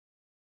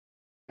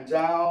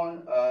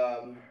down,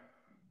 the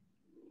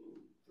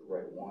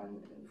right one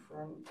in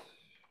front.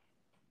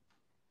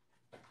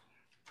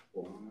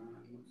 1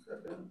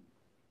 second.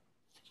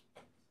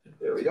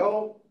 There we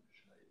go.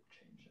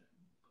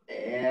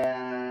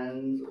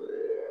 And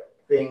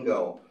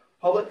bingo.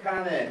 Public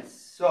comments.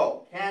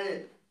 So,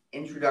 candidate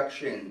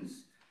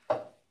introductions.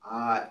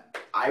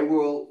 I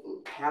will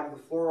have the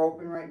floor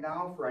open right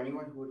now for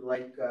anyone who would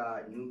like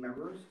new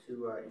members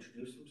to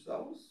introduce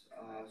themselves.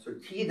 So,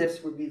 T,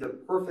 this would be the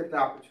perfect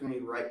opportunity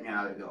right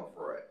now to go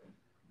for it.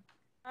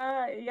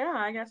 Yeah,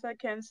 I guess I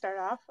can start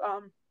off.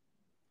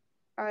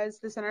 As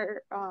the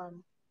center,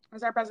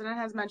 as our president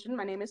has mentioned,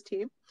 my name is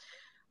T.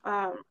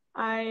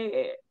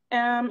 I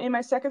am in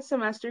my second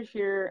semester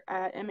here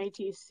at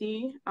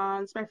MATC.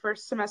 It's my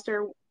first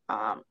semester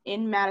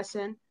in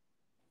Madison.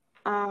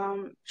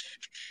 Um,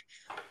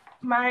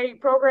 my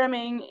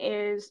programming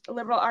is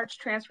liberal arts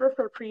transfer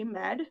for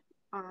pre-med.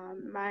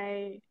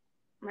 My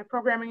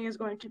programming is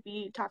going to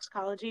be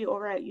toxicology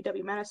over at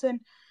UW-Madison.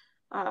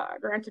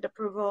 Granted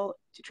approval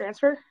to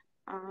transfer.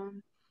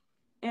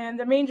 And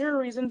the major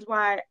reasons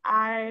why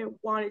I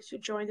wanted to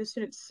join the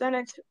Student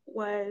Senate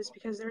was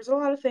because there's a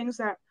lot of things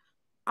that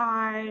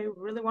I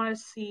really want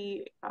to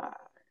see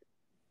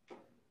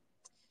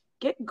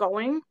get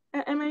going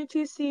at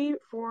MATC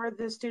for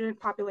the student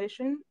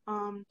population.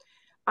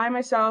 I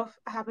myself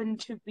happen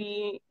to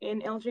be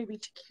an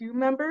LGBTQ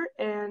member,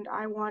 and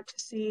I want to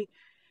see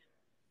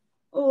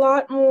a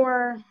lot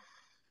more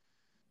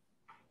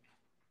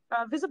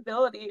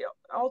visibility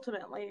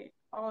ultimately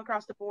all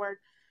across the board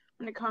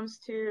when it comes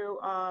to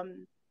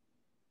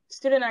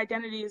student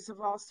identities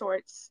of all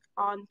sorts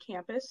on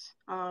campus,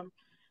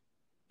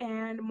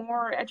 and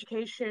more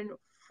education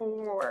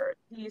for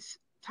these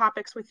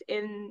topics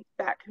within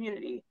that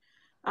community.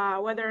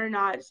 Whether or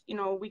not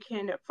we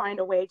can find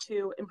a way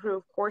to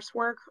improve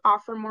coursework,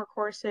 offer more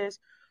courses,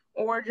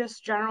 or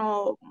just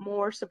general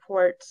more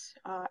support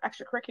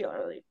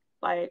extracurricularly,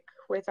 like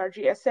with our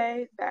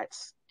GSA,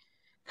 that's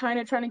kind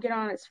of trying to get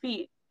on its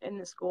feet in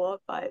the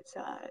school, but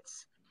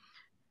it's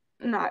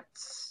not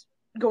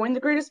going the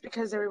greatest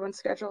because everyone's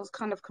schedule is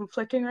kind of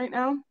conflicting right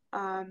now.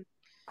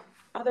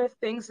 Other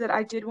things that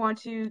I did want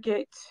to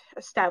get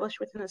established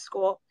within the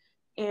school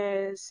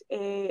is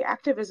a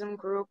activism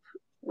group,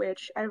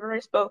 which I've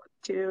already spoke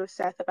to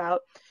Seth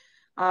about,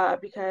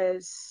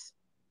 because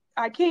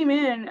I came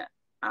in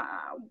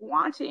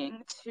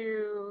wanting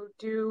to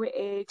do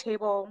a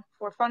table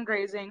for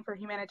fundraising for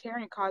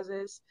humanitarian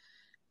causes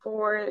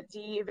for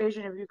the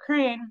invasion of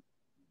Ukraine.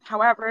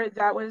 However,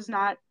 that was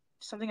not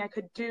something I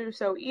could do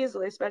so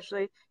easily,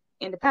 especially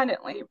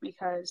independently,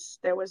 because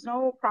there was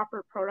no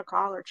proper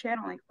protocol or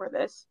channeling for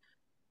this.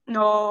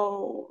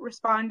 No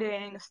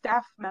responding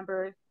staff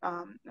member,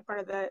 part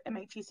of the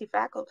MATC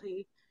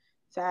faculty,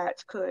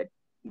 that could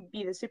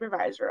be the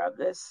supervisor of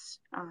this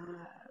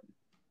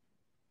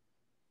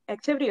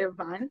activity of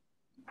mine.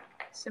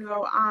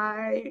 So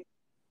I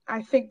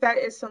think that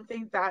is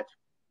something that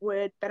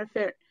would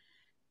benefit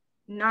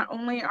not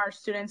only our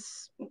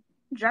students'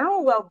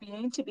 general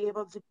well-being to be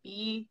able to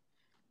be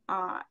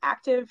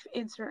active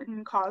in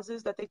certain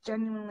causes that they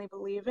genuinely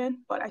believe in,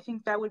 but I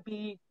think that would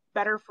be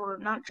better for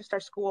not just our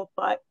school,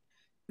 but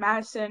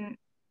Madison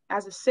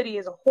as a city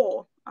as a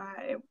whole.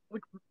 It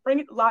would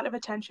bring a lot of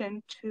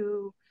attention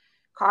to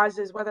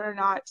causes, whether or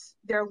not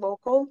they're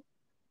local,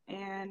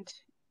 and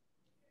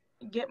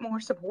get more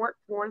support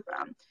for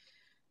them,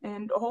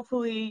 and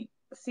hopefully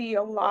see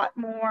a lot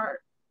more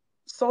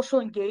social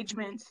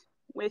engagement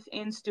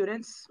within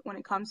students when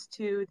it comes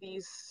to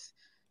these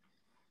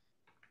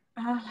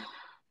uh,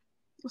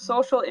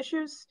 social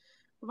issues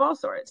of all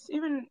sorts,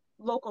 even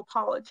local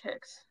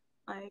politics,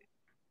 like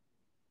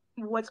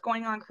what's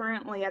going on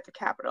currently at the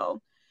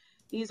Capitol.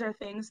 These are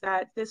things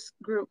that this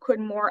group could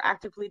more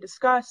actively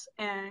discuss.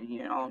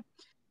 And,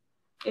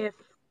 if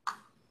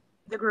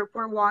the group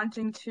were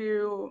wanting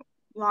to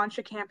launch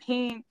a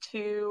campaign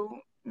to,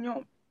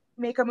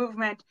 make a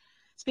movement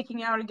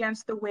speaking out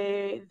against the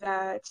way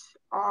that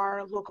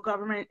our local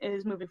government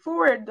is moving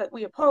forward that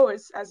we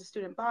oppose as a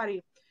student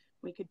body,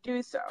 we could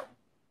do so.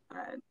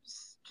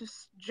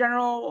 Just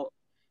general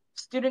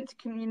student to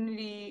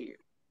community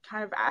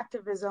kind of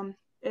activism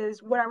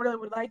is what I really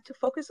would like to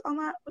focus on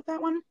that with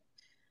that one.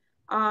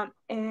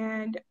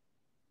 And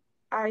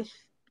I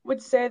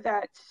would say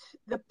that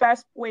the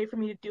best way for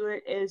me to do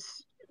it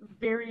is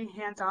very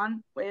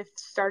hands-on with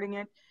starting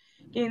it,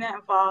 getting that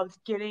involved,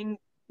 getting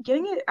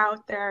it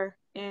out there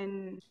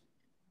in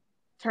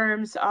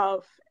terms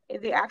of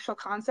the actual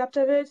concept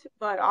of it,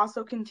 but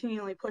also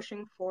continually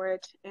pushing for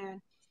it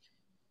and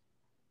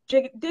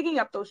digging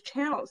up those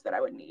channels that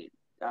I would need,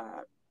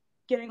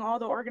 getting all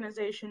the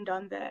organization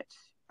done that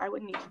I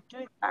would need to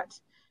do that.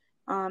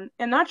 And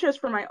not just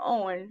for my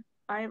own,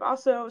 I've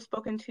also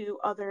spoken to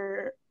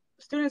other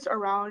students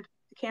around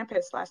the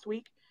campus last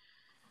week,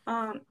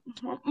 um,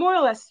 more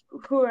or less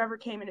whoever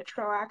came into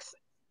TROAX.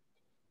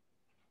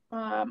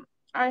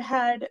 I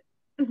had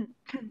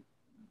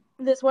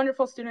this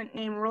wonderful student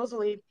named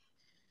Rosalie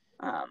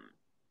um,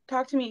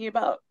 talk to me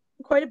about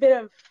quite a bit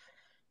of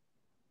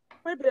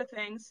quite a bit of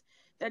things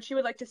that she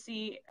would like to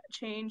see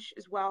change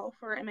as well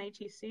for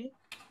MATC.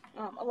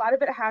 A lot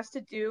of it has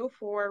to do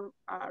for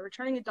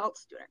returning adult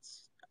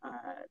students,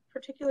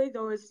 particularly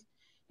those,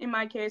 in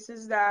my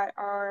cases, that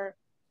are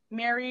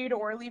married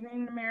or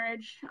leaving the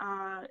marriage,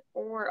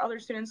 or other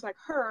students like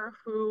her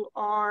who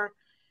are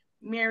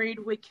married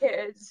with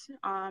kids,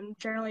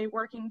 generally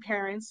working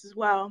parents as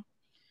well,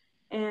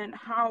 and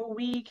how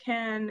we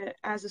can,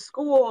 as a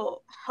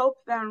school,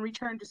 help them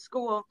return to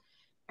school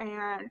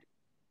and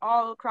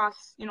all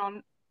across,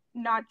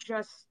 not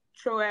just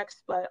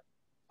Troex, but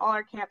all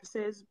our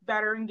campuses,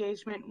 better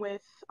engagement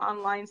with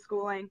online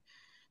schooling.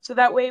 So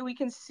that way we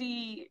can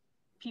see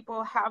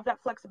people have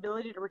that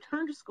flexibility to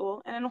return to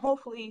school and then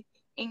hopefully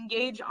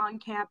engage on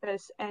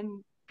campus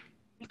and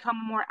become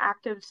a more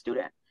active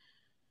student.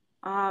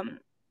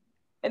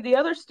 And the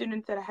other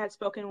student that I had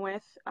spoken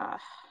with,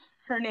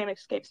 her name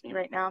escapes me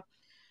right now.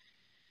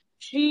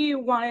 She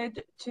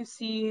wanted to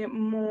see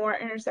more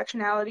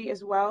intersectionality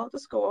as well at the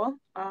school.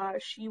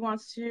 She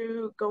wants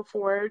to go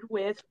forward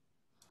with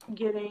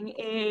getting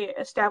a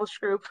established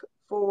group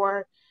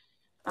for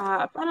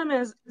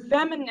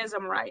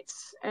feminism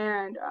rights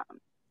and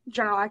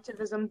general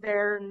activism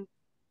there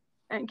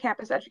and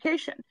campus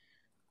education.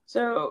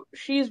 So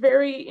she's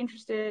very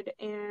interested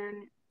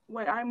in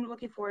what I'm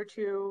looking forward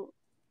to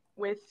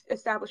with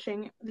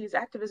establishing these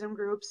activism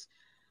groups,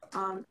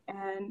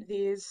 and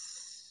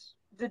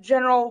the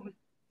general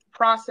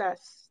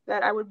process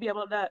that I would be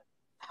able to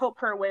help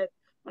her with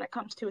when it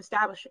comes to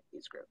establishing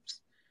these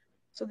groups.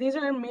 So these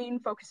are main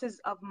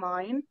focuses of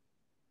mine.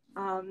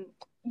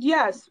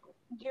 Yes,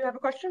 do you have a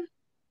question,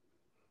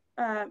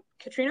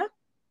 Katrina?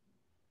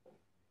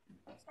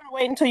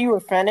 Wait until you were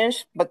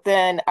finished, but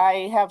then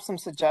I have some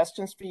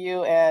suggestions for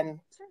you, and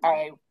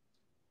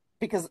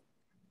because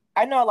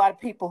I know a lot of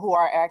people who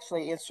are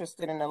actually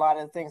interested in a lot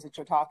of the things that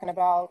you're talking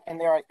about, and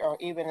there are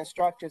even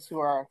instructors who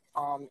are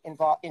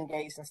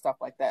engaged and stuff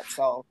like that.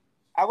 So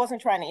I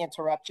wasn't trying to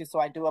interrupt you, so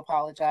I do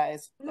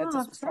apologize. I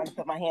just was trying to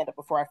put my hand up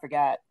before I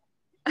forgot.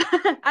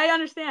 I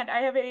understand.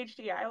 I have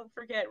ADHD. I'll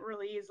forget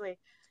really easily.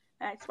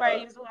 That's why I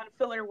use a lot of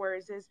filler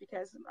words, is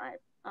because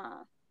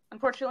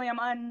unfortunately I'm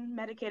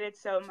unmedicated,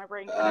 so my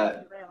brain kind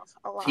of derails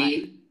a lot.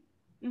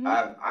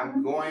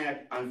 I'm going to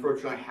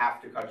unfortunately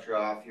have to cut you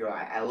off here.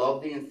 I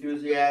love the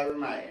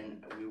enthusiasm,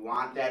 and we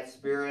want that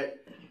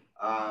spirit,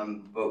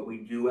 but we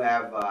do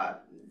have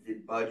the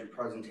budget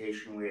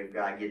presentation we've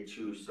got to get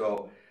to,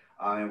 so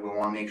and we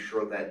want to make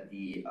sure that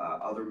the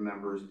other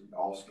members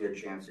also get a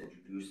chance to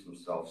introduce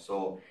themselves.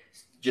 So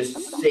just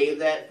save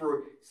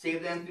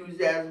the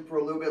enthusiasm for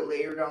a little bit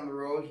later down the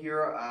road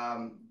here,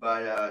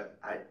 but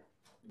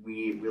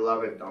we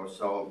love it though.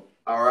 So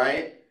all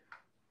right,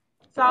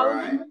 all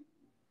right.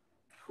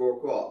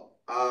 Cool.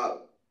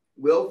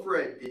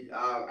 Wilfred,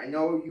 I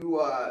know you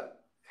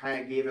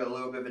kind of gave it a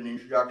little bit of an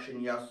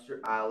introduction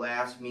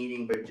last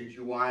meeting, but did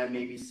you want to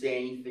maybe say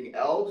anything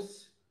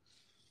else?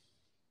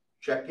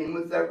 Check in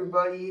with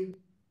everybody?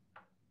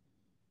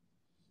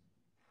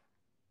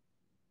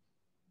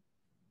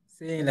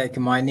 Saying like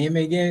my name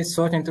again,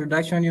 short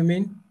introduction, you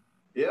mean?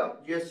 Yeah,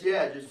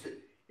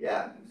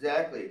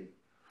 exactly.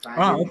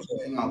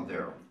 Okay. Out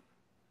there.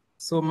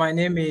 So my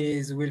name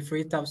is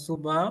Wilfried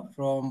Tabsuba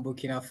from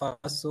Burkina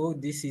Faso.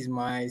 This is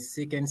my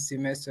second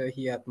semester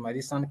here at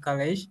Madison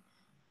College.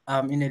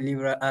 I'm in a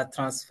liberal art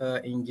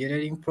transfer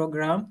engineering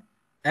program.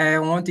 I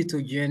wanted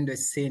to join the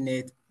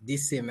Senate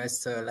this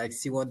semester, like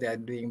see what they are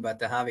doing,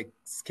 but I have a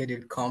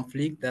scheduled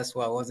conflict. That's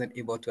why I wasn't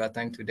able to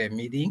attend to the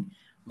meeting.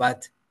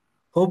 But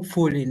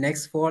hopefully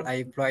next fall,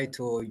 I apply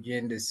to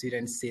join the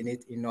Student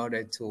Senate in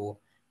order to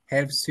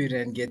help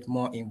students get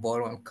more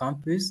involved on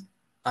campus.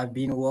 I've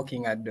been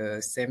working at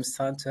the same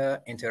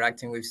center,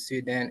 interacting with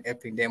students,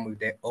 helping them with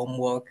their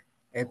homework,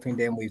 helping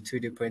them with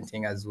 3D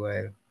printing as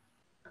well.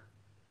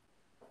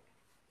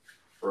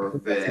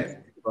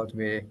 Perfect. About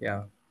me,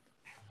 yeah.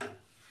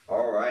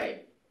 All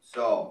right.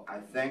 So I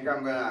think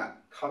I'm gonna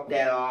cut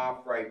that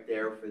off right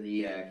there for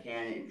the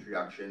candidate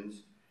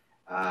introductions,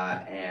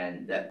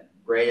 and that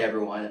great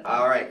everyone.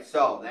 All right.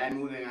 So then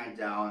moving on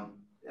down,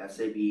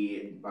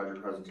 SAB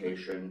budget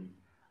presentation.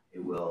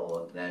 It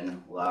will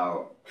then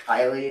allow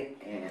Kylie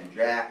and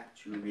Jack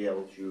to be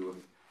able to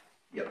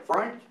be up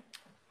front.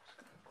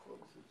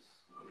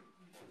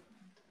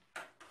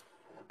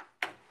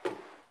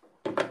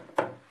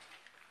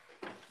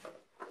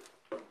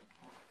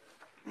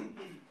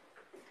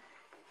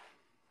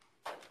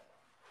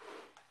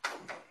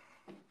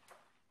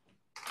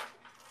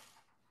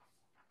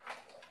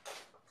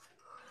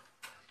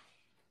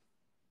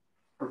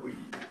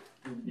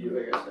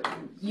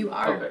 You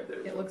are.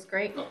 Okay, it looks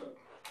great. Okay.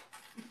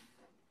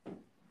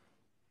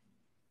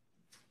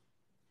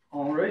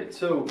 All right.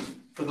 So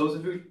for those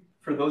of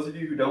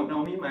you who don't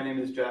know me, my name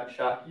is Jack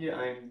Shockey.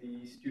 I'm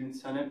the Student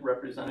Senate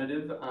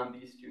representative on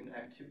the Student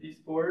Activities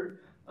Board,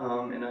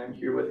 and I'm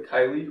here with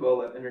Kylie, who I'll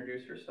let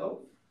introduce herself.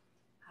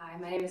 Hi,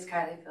 my name is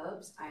Kylie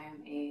Phillips. I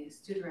am a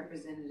student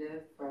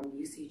representative from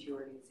UCG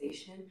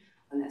organization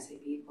on the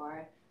SAB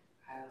board.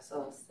 I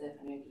also sit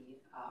underneath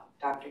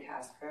Dr.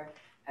 Casper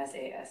as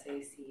a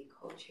SAC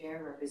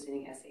co-chair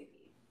representing SAB.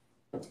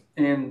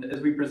 And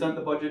as we present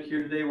the budget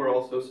here today, we're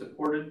also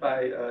supported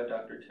by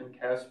Dr. Tim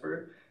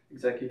Casper,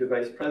 Executive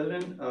Vice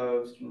President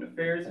of Student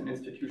Affairs and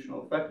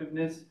Institutional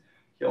Effectiveness.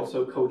 He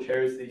also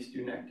co-chairs the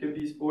Student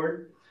Activities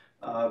Board.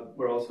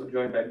 We're also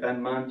joined by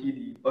Ben Monty,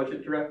 the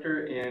Budget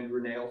Director, and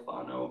Renee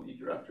Alfano, the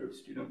Director of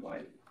Student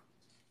Life.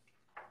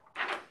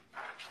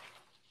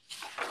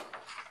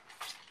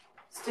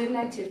 Student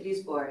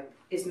Activities Board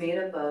is made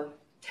up of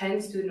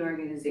 10 student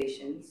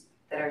organizations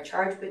that are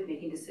charged with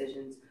making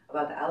decisions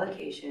about the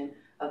allocation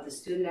of the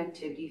student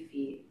activity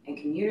fee and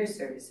commuter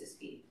services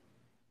fee.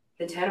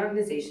 The 10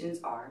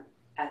 organizations are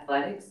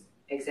Athletics,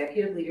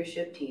 Executive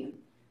Leadership Team,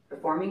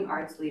 Performing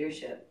Arts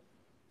Leadership,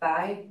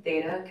 Phi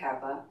Theta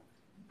Kappa,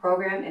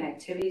 Program and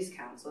Activities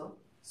Council,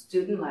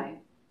 Student Life,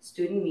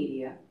 Student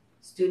Media,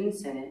 Student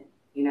Senate,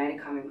 United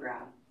Common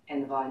Ground,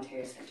 and the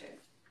Voluntary Center.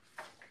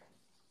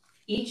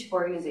 Each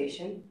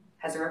organization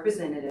has a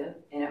representative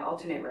and an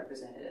alternate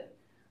representative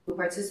who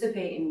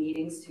participate in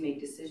meetings to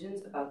make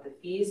decisions about the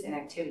fees and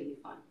activity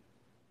fund.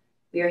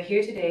 We are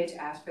here today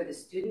to ask for the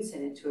Student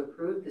Senate to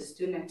approve the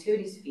student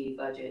activities fee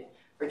budget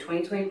for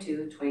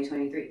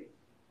 2022-2023.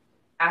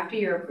 After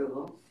your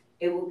approval,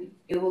 it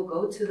will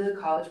go to the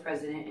college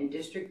president and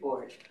district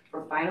board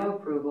for final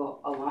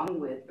approval along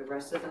with the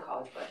rest of the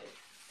college budget.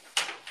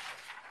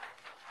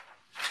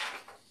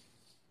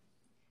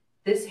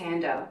 This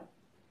handout,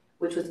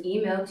 which was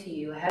emailed to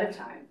you ahead of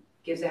time,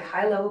 gives a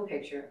high-level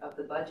picture of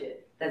the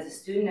budget that the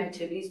Student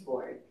Activities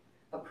Board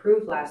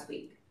approved last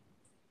week.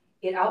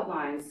 It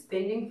outlines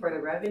spending for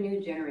the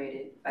revenue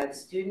generated by the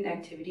student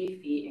activity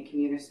fee and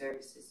commuter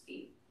services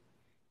fee.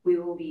 We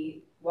will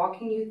be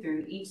walking you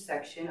through each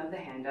section of the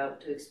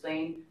handout to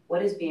explain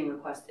what is being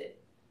requested.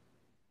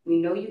 We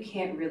know you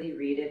can't really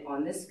read it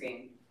on this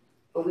screen,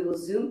 but we will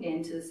zoom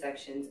into the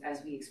sections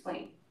as we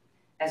explain.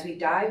 As we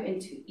dive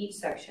into each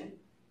section,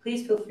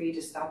 please feel free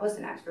to stop us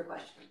and ask for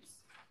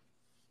questions.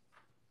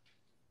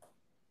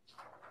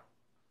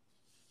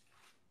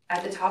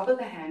 At the top of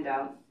the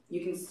handout,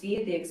 you can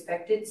see the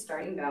expected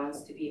starting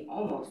balance to be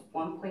almost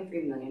 $1.3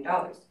 million,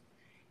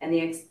 and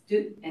the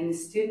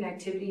student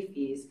activity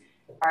fees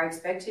are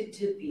expected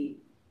to be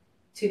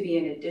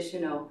an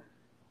additional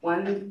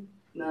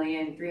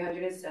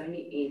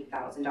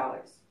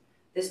 $1,378,000.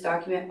 This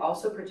document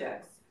also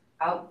projects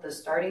out the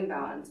starting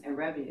balance and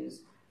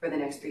revenues for the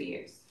next 3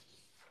 years.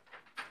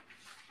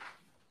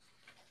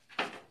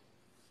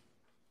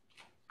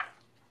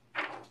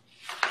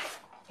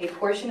 A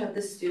portion of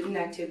the Student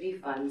Activity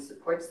Fund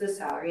supports the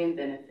salary and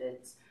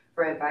benefits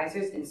for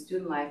advisors in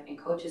student life and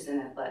coaches in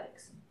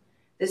athletics.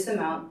 This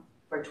amount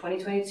for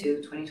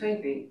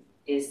 2022-2023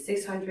 is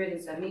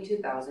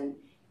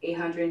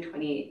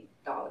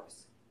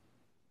 $672,828.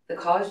 The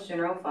College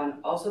General Fund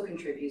also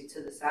contributes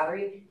to the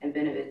salary and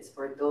benefits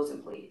for those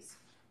employees.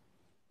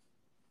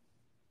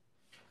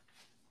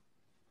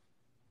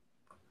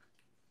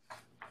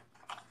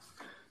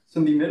 So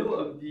in the middle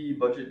of the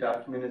budget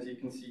document, as you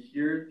can see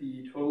here,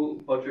 the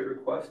total budget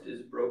request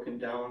is broken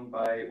down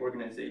by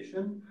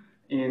organization,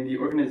 and the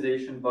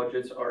organization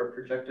budgets are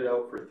projected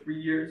out for 3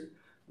 years,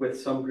 with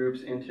some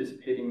groups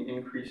anticipating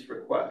increased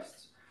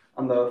requests.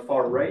 On the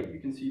far right,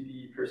 you can see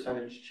the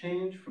percentage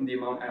change from the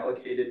amount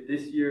allocated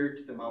this year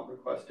to the amount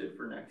requested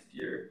for next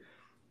year.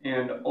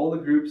 And all the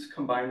groups'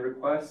 combined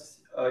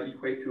requests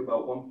equate to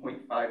about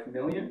 $1.5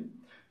 million.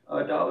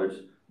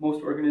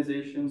 Most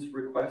organizations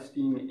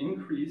requesting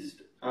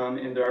increased,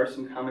 and there are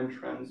some common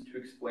trends to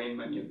explain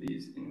many of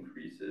these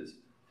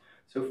increases.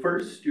 So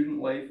first, Student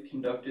Life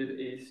conducted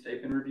a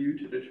stipend review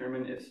to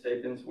determine if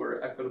stipends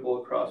were equitable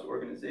across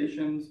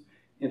organizations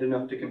and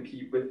enough to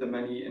compete with the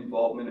many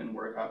involvement and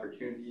work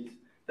opportunities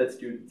that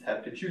students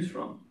have to choose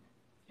from.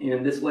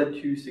 And this led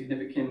to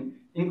significant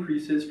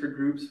increases for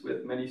groups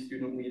with many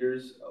student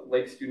leaders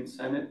like Student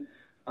Senate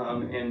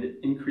and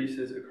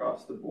increases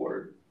across the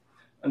board.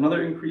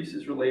 Another increase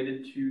is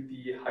related to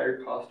the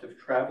higher cost of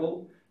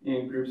travel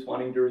and groups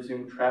wanting to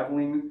resume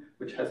traveling,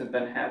 which hasn't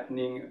been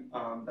happening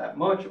that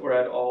much or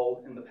at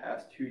all in the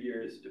past 2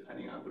 years,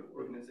 depending on the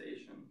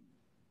organization.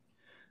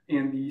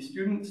 And the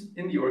students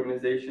in the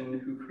organization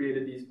who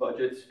created these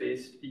budgets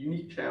faced a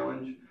unique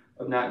challenge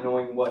of not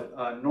knowing what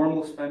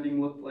normal spending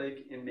looked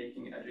like and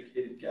making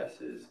educated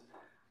guesses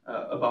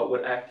about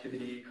what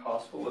activity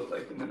costs will look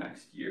like in the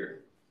next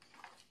year.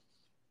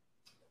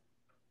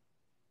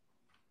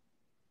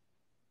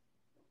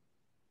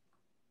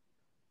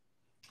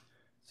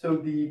 So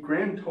the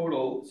grand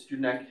total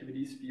student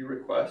activities fee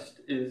request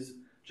is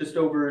just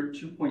over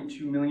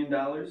 $2.2 million,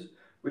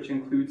 which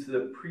includes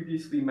the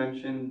previously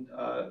mentioned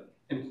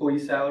employee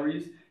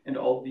salaries and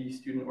all the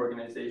student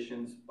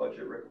organizations'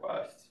 budget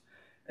requests.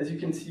 As you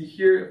can see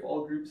here, if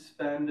all groups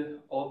spend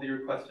all the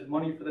requested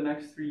money for the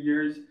next 3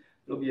 years,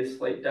 it'll be a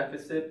slight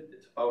deficit.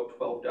 It's about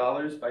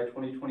 $12 by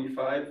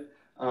 2025.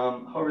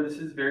 However, this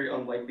is very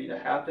unlikely to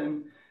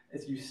happen.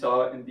 As you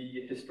saw in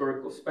the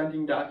historical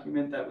spending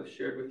document that was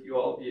shared with you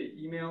all via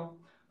email,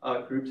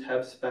 groups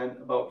have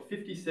spent about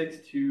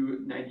 56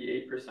 to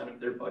 98% of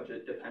their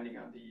budget, depending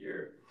on the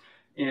year.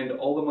 And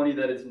all the money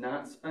that is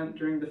not spent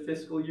during the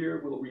fiscal year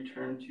will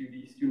return to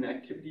the Student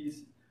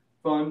Activities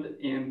Fund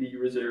and the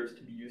reserves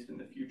to be used in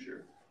the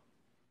future.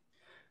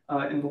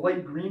 In the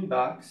light green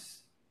box,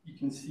 you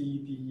can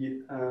see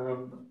the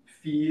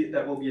fee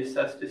that will be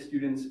assessed to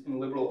students in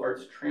liberal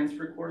arts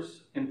transfer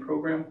course and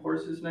program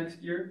courses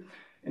next year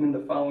and in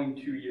the following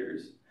 2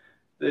 years.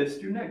 The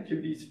student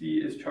activities fee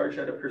is charged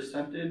at a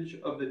percentage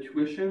of the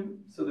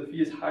tuition, so the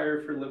fee is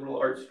higher for liberal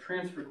arts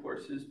transfer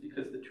courses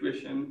because the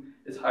tuition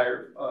is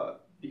higher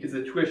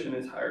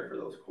for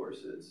those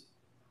courses.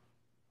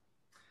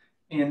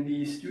 And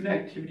the student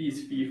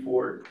activities fee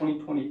for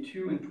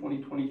 2022 and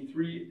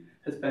 2023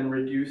 has been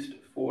reduced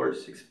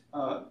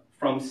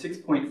from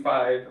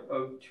 6.5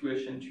 of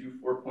tuition to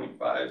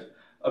 4.5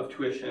 of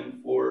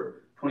tuition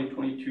for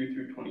 2022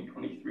 through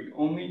 2023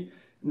 only.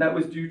 And that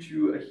was due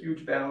to a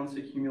huge balance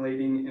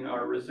accumulating in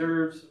our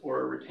reserves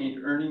or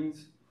retained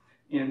earnings.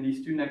 And the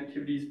Student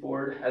Activities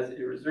Board has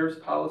a reserves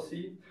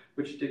policy,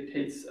 which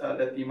dictates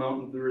that the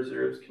amount of the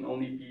reserves can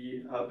only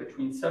be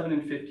between 7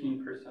 and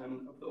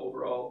 15% of the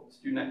overall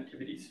Student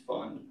Activities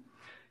Fund.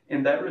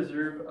 And that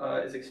reserve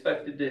is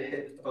expected to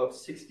hit about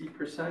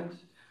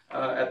 60%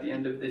 at the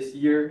end of this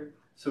year.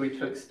 So we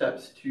took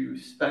steps to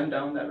spend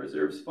down that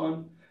reserves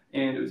fund,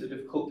 and it was a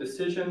difficult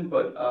decision,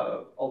 but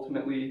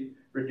ultimately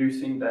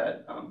reducing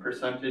that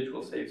percentage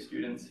will save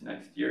students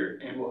next year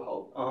and will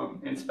help,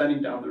 and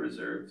spending down the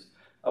reserves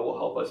will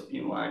help us be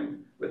in line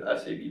with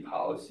SAB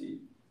policy.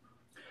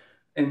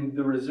 And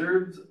the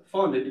reserves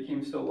fund, it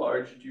became so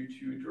large due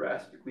to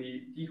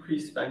drastically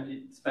decreased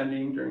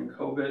spending during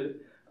COVID,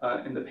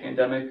 and the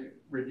pandemic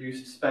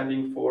reduced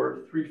spending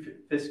for 3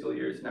 fiscal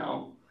years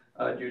now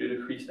due to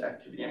decreased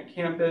activity on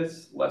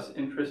campus, less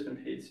interest in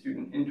paid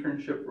student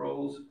internship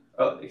roles,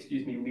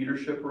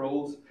 leadership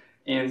roles,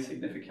 and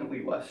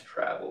significantly less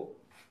travel.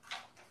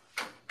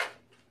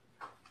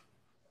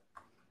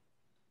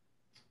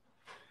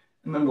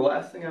 And then the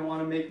last thing I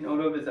want to make note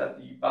of is at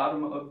the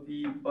bottom of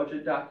the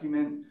budget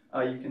document,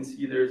 you can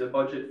see there's a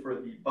budget for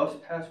the bus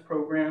pass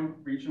program,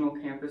 regional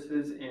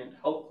campuses, and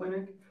health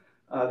clinic.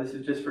 This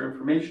is just for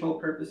informational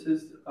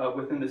purposes.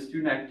 Within the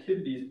Student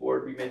Activities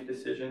Board, we make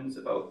decisions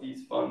about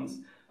these funds,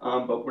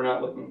 but we're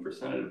not looking for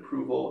Senate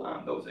approval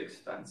on those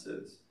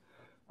expenses.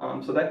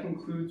 So that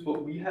concludes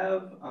what we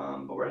have,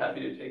 but we're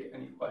happy to take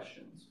any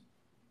questions.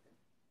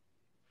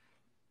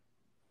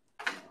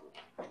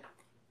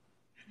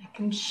 I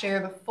can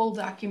share the full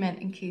document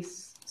in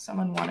case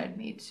someone wanted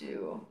me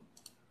to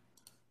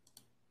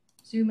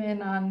zoom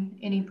in on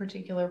any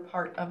particular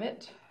part of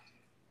it.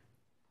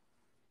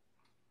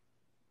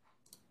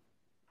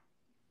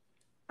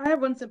 I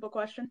have one simple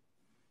question.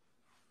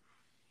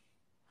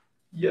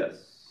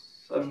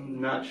 Yes, I'm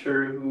not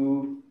sure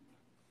who.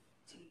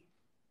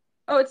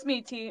 Oh, it's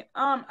me, T.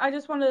 I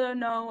just wanted to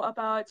know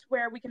about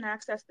where we can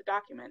access the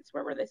documents.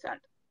 Where were they sent?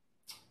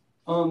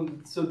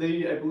 So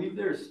I believe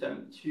they're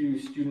sent to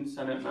Student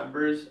Senate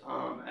members.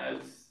 As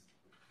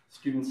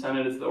Student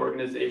Senate is the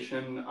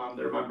organization,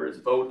 their members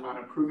vote on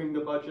approving the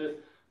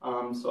budget.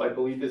 So I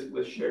believe this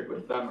was shared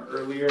with them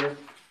earlier.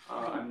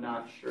 I'm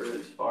not sure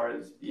as far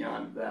as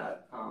beyond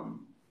that,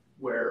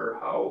 where or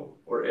how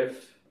or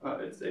if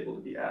it's able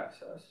to be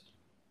accessed.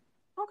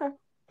 Okay.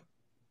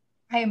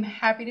 I am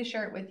happy to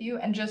share it with you.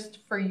 And just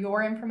for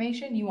your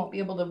information, you won't be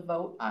able to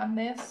vote on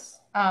this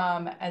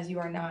as you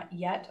are not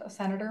yet a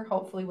senator.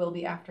 Hopefully will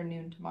be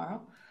afternoon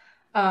tomorrow.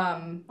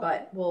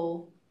 But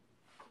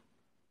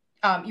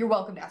you're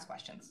welcome to ask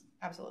questions.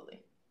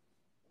 Absolutely.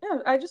 Yeah,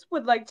 I just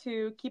would like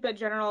to keep a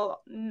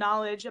general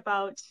knowledge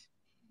about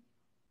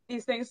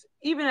these things,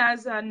 even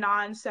as a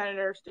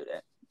non-senator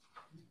student.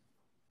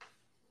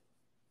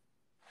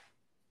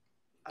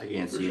 I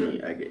can't see any,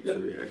 so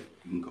yeah, you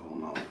can call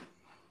them out.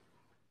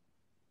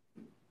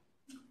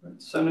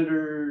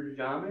 Senator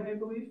Jame, I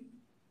believe.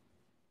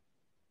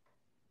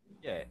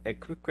 Yeah, a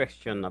quick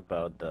question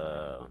about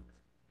the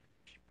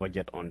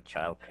budget on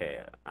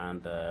childcare,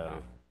 and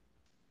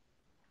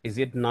is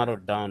it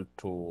narrowed down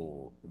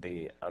to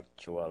the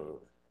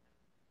actual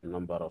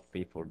number of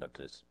people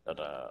that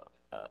are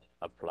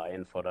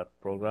applying for that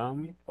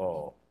program,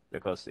 or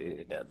because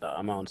the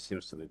amount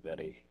seems to be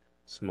very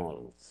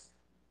small?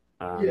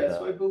 And, yeah,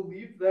 so I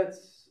believe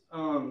that's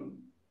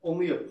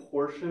only a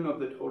portion of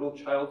the total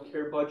child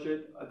care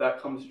budget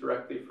that comes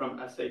directly from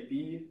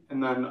SAB,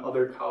 and then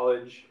other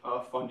college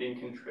funding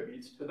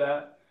contributes to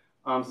that.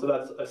 So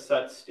that's a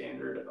set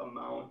standard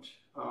amount.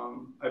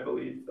 I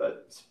believe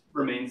that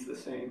remains the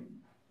same.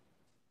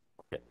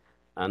 okay.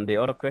 And the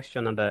other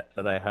question that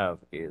I have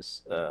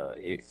is,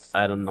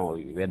 I don't know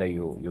whether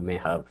you may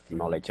have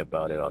knowledge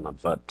about it or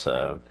not, but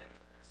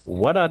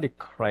what are the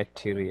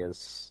criteria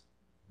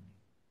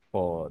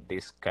for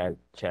this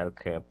child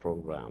care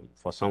program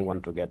for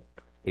someone to get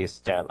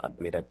his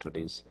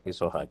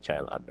or her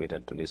child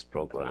admitted to this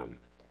program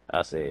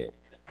as a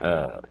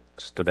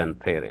student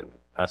parent,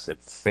 as a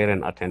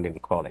parent attending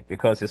college?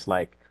 Because it's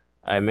like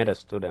I met a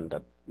student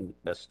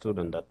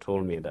that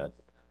told me that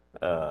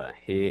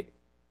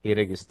he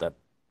registered.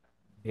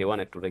 He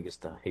wanted to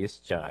register his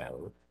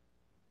child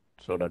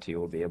so that he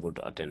will be able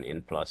to attend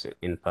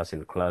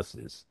in-person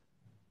classes.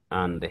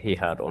 And he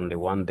had only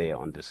one day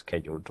on the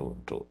schedule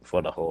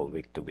for the whole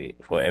week to be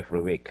for every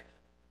week.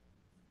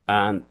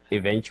 And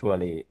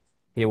eventually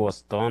he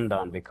was torn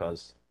down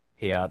because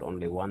he had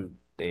only one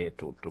day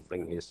to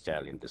bring his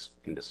child in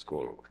the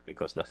school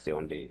because that's the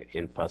only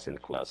in-person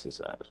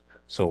classes are.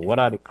 So what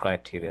are the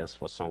criteria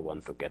for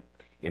someone to get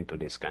into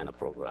this kind of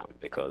program?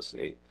 Because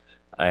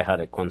I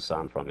had a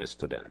concern from a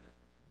student.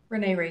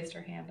 Renee raised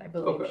her hand. I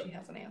believe Okay. she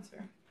has an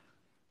answer.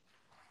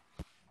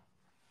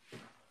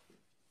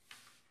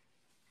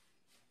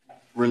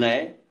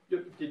 Renee?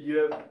 Did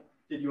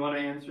you want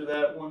to answer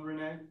that one,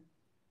 Renee?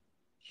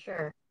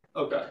 Sure.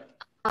 Okay.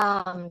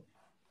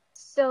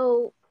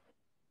 So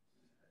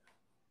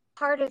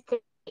part of the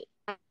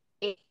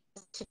is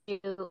to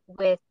do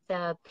with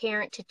the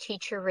parent to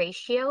teacher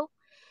ratio.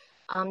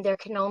 There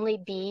can only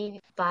be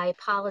by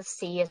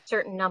policy a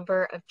certain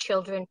number of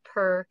children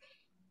per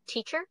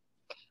teacher,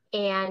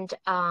 and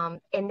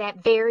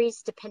that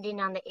varies depending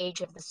on the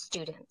age of the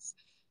students.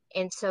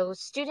 And so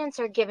students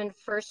are given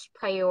first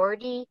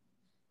priority.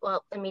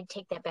 Well, let me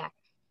take that back.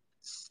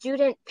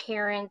 Student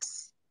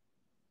parents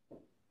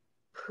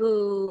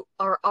who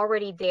are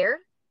already there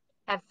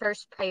have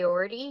first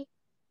priority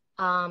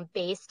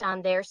based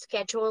on their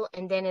schedule,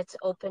 and then it's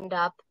opened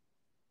up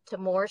to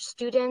more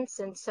students.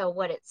 And so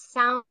what it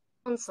sounds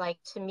like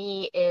to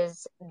me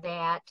is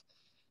that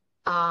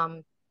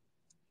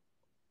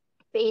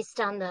based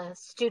on the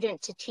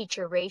student to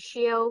teacher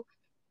ratio,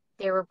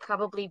 there were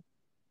probably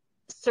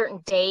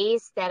certain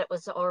days that it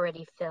was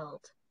already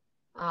filled.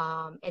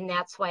 And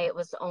that's why it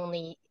was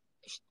only,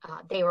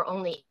 they were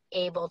only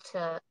able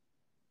to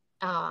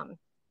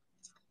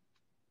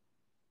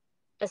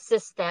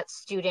assist that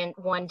student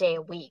one day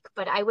a week.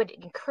 But I would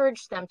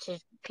encourage them to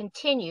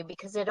continue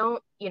because they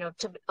don't,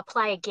 to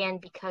apply again,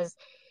 because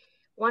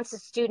once a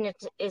student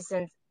is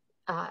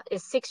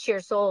 6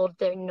 years old,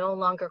 they no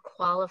longer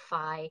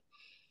qualify.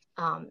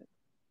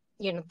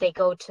 They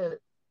go to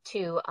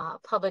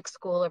public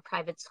school or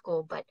private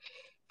school, but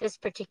this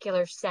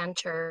particular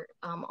center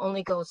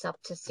only goes up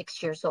to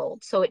 6 years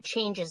old. So it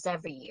changes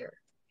every year,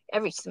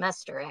 every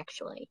semester,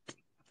 actually.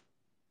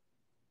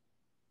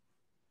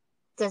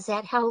 Does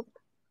that help?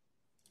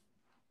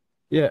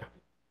 Yeah.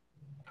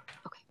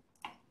 Okay.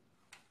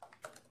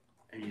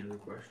 Any other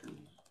questions?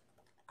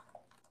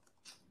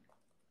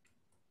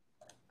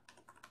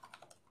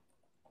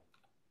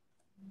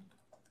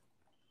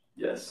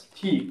 Yes,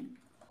 T.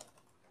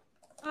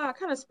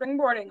 Kind of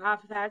springboarding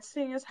off of that,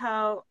 seeing as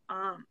how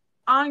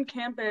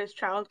on-campus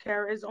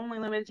childcare is only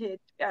limited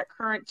at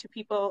current to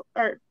people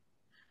or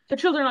to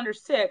children under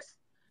 6.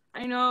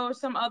 I know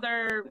some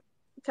other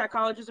tech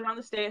colleges around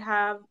the state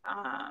have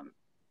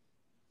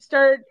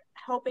started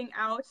helping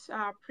out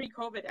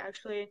pre-COVID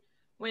actually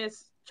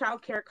with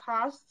childcare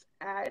costs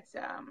at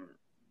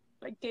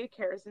like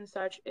daycares and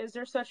such. Is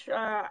there such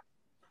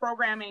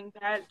programming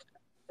that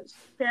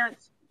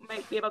parents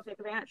might be able to take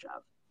advantage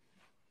of?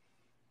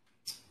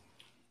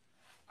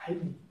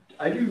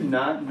 I do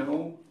not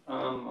know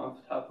off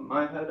the top of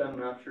my head. I'm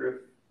not sure if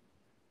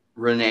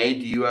Renee,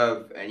 do you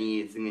have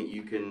anything that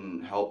you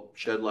can help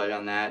shed light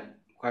on that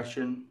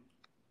question?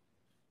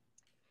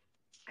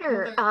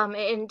 Sure.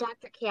 And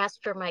Dr.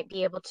 Casper might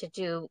be able to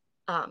do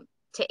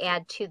to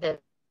add to this.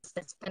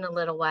 It's been a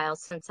little while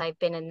since I've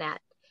been in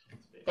that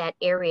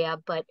area,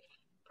 but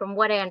from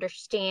what I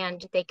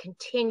understand, they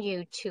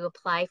continue to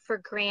apply for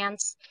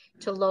grants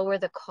to lower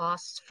the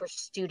costs for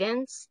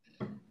students,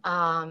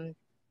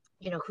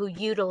 who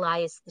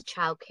utilize the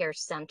child care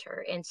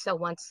center. And so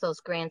once those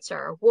grants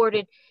are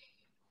awarded,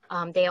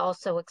 they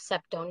also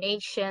accept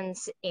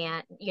donations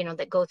and,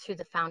 that go through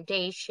the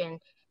foundation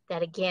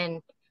that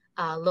again,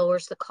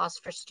 lowers the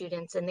cost for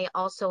students. And they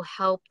also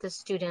help the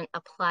student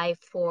apply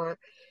for,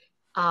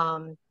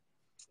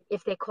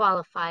 if they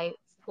qualify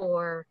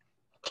for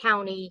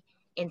county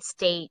and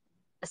state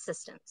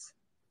assistance.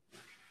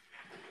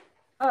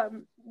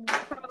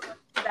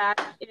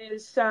 That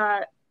is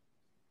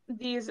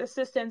these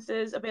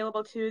assistances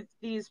available to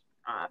these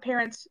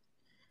parents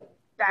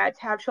that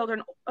have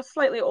children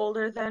slightly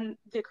older than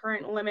the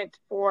current limit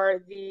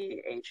for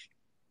the age.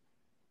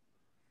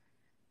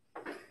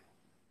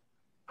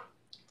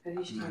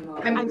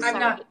 I'm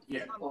not.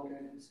 Yeah. Older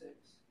than 6.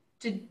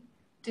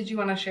 Did you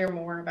want to share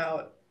more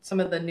about some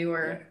of the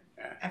newer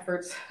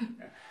efforts?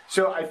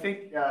 So I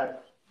think, I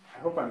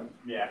hope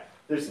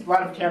there's a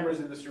lot of cameras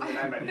in this room and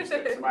I'm at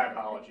so my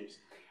apologies.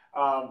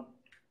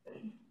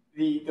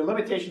 The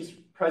limitations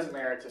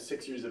presently are to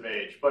 6 years of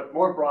age, but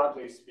more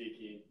broadly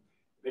speaking,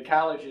 the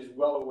college is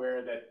well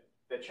aware that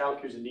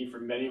childcare is a need for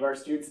many of our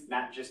students,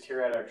 not just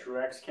here at our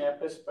Truax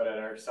campus, but at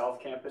our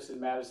South campus in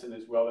Madison,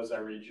 as well as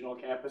our regional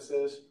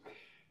campuses.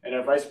 And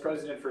our Vice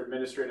President for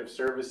Administrative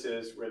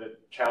Services, where the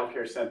Child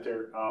Care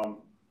Center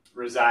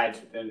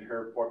resides within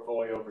her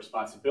portfolio of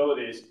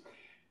responsibilities,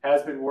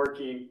 has been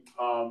working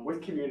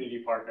with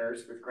community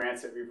partners, with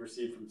grants that we've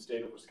received from the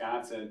state of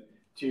Wisconsin,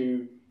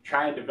 to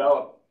try and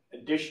develop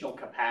additional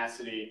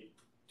capacity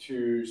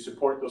to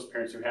support those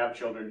parents who have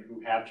children who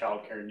have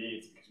childcare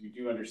needs, because we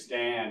do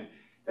understand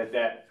that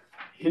that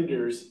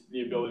hinders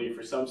the ability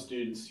for some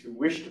students who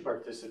wish to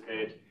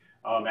participate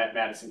at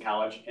Madison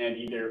College and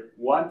either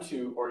want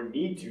to or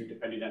need to,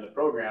 depending on the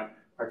program,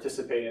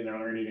 participate in their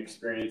learning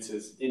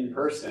experiences in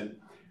person.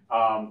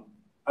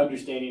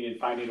 Understanding and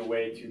finding a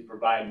way to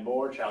provide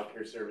more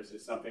childcare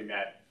services, something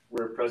that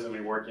we're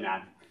presently working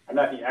on. I'm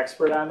not the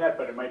expert on that,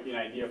 but it might be an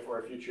idea for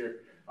a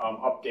future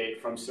update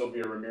from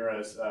Sylvia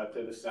Ramirez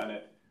to the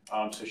Senate,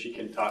 so she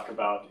can talk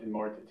about in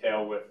more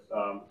detail with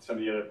some of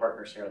the other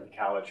partners here at the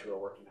college who are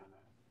working on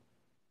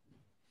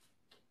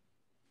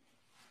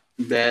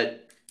that.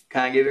 That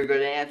kind of give you a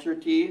good answer,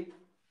 T?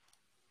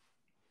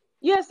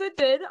 Yes, it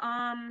did.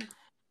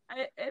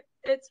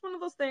 It's one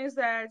of those things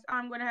that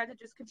I'm going to have to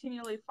just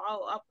continually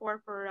follow up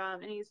for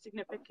any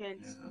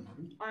significant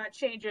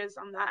changes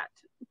on that.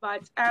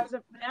 But as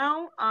of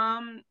now,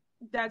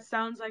 that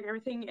sounds like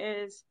everything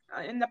is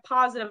in the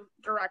positive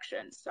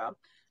direction. So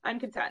I'm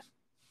content.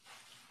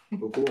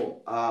 Well,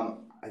 cool.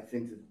 I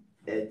think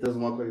that it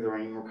doesn't look like there are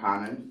any more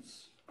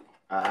comments.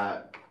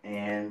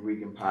 And we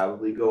can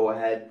probably go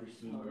ahead and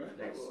proceed to the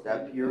next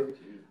step here.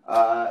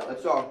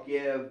 Let's all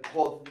give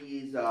both of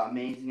these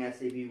amazing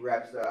SAB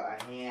reps a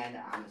hand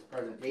on this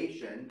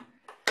presentation.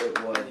 It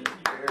was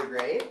very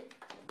great.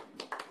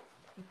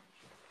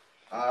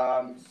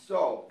 A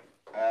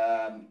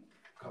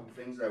couple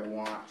things I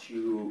want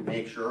to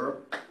make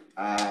sure,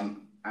 because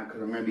I'm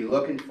going to be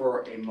looking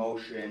for a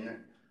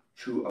motion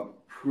to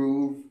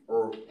approve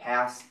or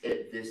pass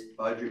this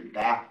budget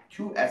back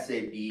to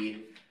SAB,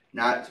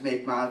 not to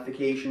make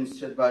modifications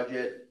to the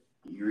budget.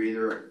 You're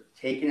either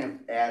taking it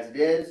as it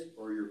is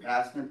or you're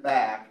passing it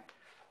back.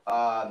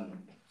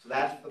 So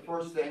that's the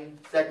first thing.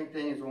 Second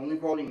thing is only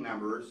voting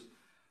members.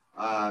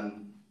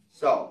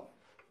 So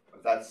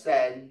with that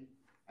said,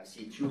 I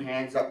see 2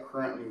 hands up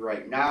currently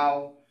right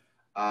now.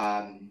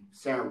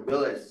 Senator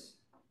Willis.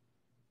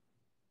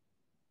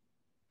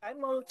 I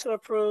move to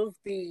approve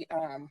the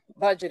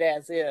budget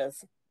as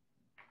is.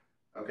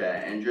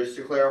 Okay, and just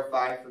to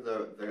clarify for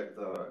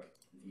the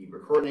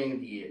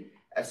recording, the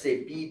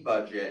SAB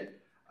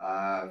budget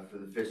for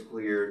the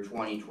fiscal year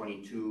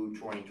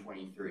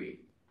 2022-2023,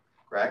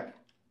 correct?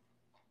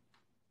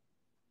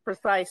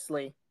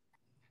 Precisely.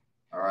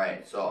 All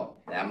right, so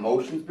that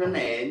motion's been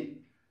made.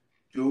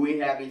 Do we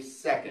have a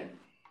second?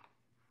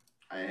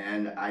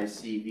 And I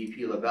see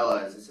VP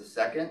Lavella. Is this a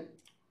second?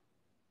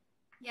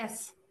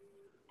 Yes.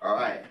 All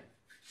right,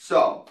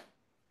 so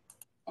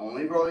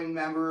only voting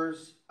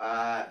members.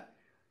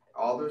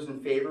 All those in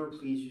favor,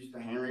 please use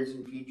the hand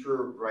raising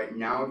feature right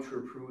now to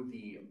approve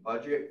the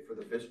budget for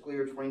the fiscal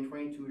year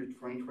 2022 to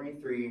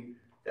 2023,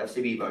 the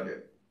SAB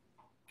budget.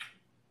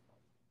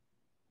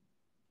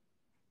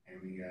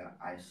 And we got,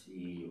 I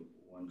see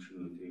 1,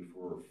 2, 3,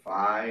 4,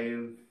 5.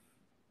 You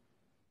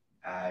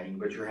can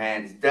put your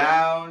hands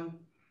down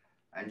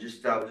and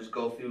just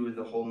go through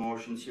the whole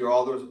motions here.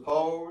 All those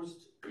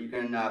opposed, you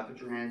can put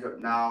your hands up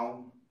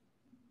now.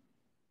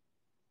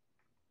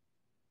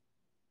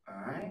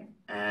 All right.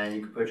 And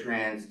you can put your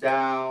hands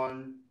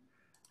down,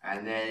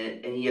 and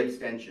then any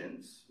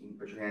abstentions, you can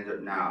put your hands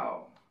up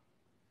now.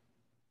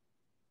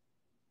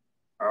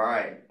 All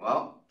right,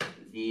 well,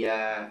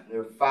 there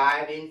are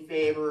 5 in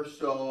favor,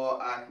 so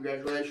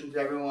congratulations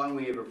everyone.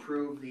 We have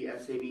approved the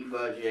SAB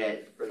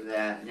budget for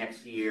that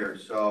next year,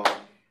 so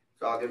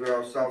I'll give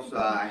ourselves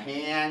a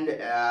hand.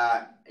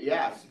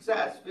 Yeah,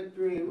 success,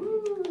 victory,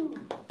 woo,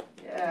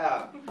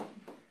 yeah.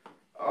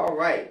 All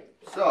right,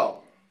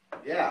 so,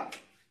 yeah.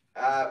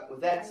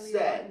 With that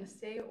said, to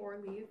stay or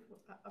leave,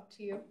 up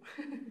to you.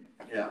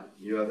 yeah,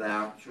 you have the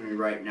opportunity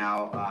right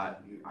now.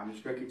 I'm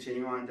just going to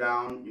continue on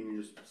down. You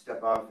can just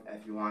step off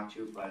if you want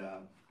to, but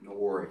no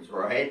worries, all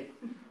right?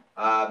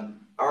 All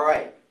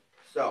right,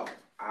 so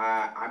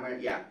I'm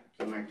going to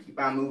keep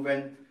on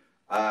moving.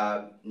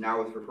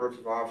 Now with reports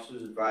of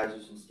officers,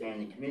 advisors, and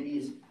standing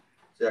committees,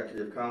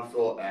 executive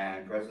council,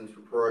 and president's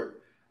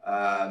report.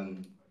 I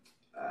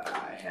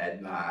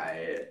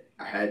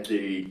had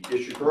the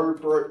district court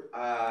report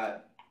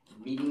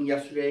meeting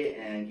yesterday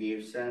and gave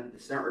the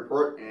Senate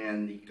report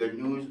and the good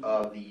news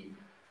of the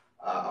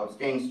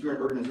outstanding student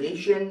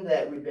organization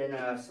that we've been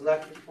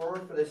selected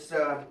for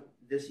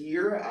this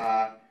year.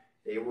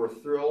 They were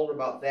thrilled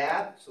about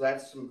that, so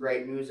that's some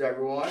great news,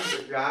 everyone.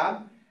 Good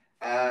job.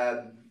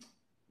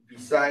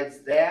 Besides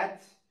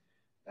that,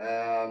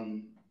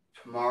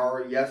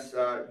 tomorrow, yes,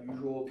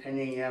 usual 10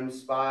 a.m.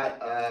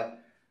 spot.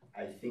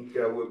 I think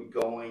we'll be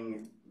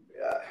going.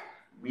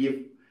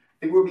 I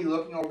think we'll be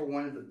looking over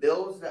one of the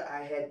bills that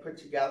I had put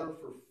together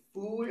for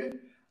food.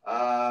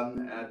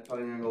 And it's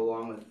probably going to go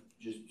along with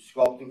just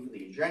sculpting for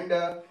the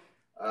agenda.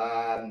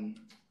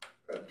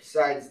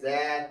 Besides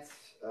that,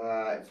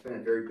 it's been a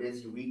very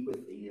busy week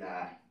with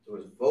there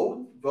was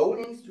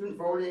voting, student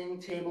voting,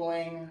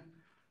 tabling.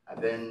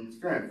 It's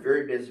been a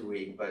very busy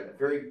week, but a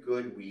very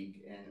good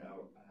week and a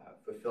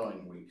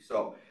fulfilling week.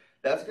 So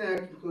that's going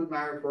to conclude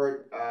my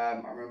report.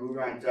 I'm going to move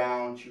on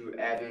down to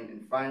Admin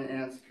and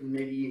Finance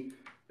Committee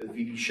with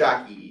VP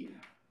Shockey.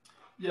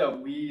 Yeah,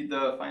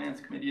 the finance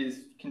committee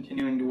is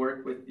continuing to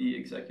work with the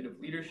executive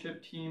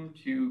leadership team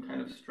to kind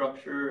of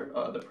structure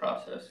the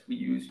process we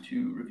use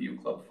to review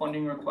club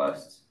funding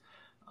requests.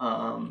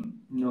 No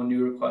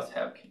new requests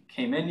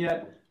came in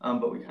yet,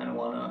 but we kind of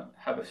want to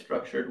have a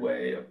structured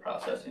way of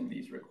processing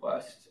these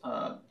requests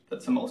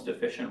that's the most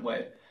efficient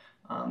way.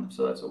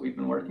 So that's what we've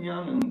been working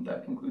on, and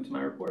that concludes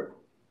my report.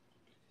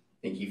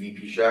 Thank you,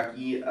 VP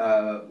Shockey.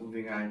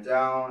 Moving on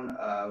down,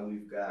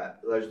 we've got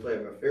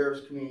Legislative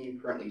Affairs Committee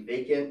currently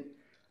vacant.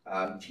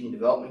 Teen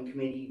Development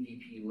Committee,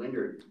 VP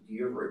Linder, do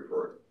you have a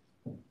report?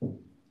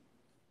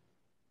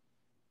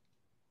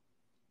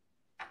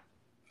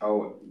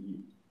 Oh,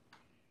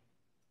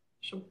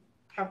 She'll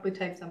probably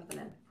type something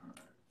in.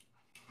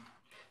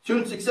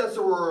 Student Success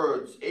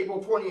Awards,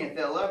 April 20th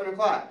at 11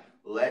 o'clock.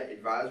 Let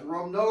Advisor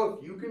Rome know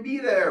if you can be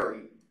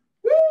there.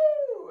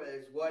 Woo!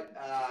 Is what,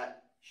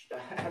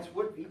 that's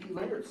what VP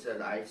Linder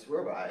said, I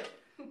swear by it.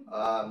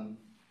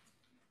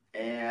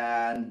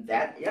 And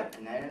that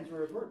ends the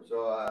report.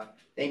 So,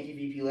 thank you,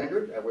 VP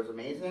Linder. That was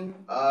amazing.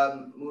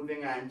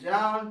 Moving on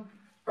down,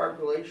 Park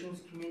Relations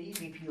Committee,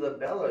 VP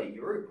LaBella,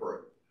 your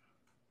report.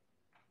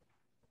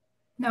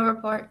 No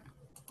report.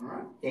 All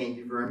right, thank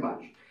you very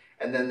much.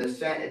 And then the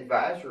Senate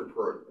Advisor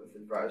report with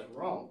Advisor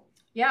Rome.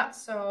 Yeah,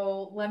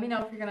 so let me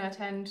know if you're going to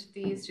attend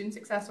the Student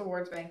Success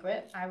Awards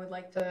banquet. I would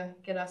like to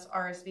get us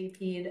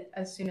RSVP'd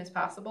as soon as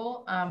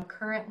possible.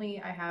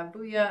 Currently, I have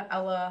Booyah,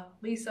 Ella,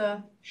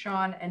 Lisa,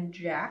 Sean, and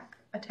Jack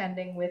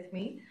attending with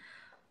me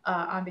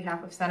on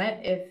behalf of Senate.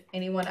 If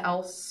anyone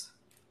else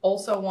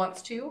also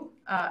wants to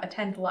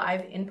attend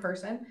live in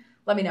person,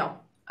 let me know.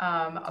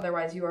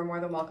 Otherwise, you are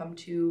more than welcome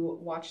to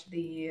watch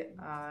the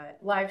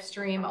live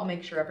stream. I'll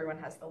make sure everyone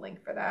has the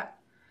link for that.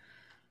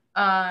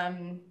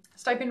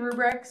 Stipend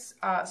rubrics,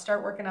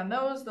 start working on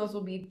those. Those will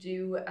be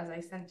due, as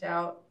I sent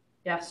out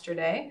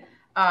yesterday,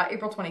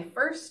 April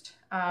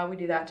 21st. We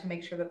do that to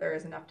make sure that there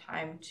is enough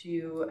time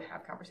to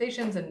have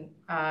conversations and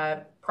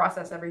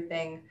process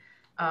everything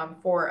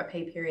for a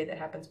pay period that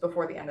happens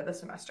before the end of the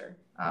semester.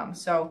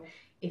 So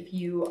if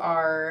you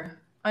are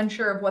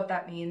unsure of what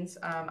that means,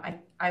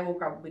 I will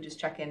probably just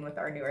check in with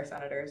our newer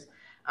senators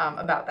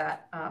about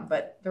that.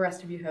 But the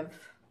rest of you have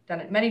done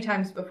it many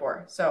times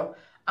before. So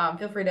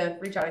feel free to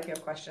reach out if you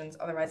have questions.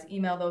 Otherwise,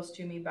 email those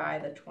to me by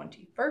the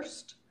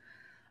 21st.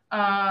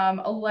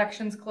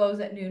 Elections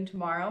close at noon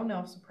tomorrow,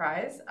 no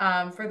surprise.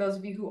 For those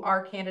of you who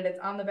are candidates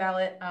on the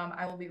ballot,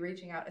 I will be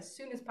reaching out as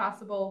soon as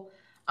possible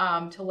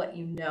to let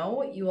you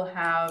know. You will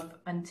have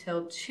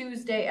until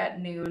Tuesday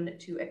at noon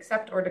to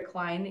accept or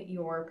decline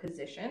your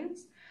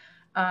positions.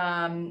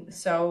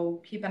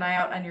 So keep an eye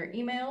out on your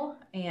email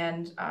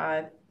and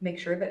make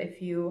sure that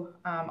if you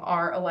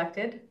are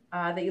elected,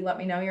 that you let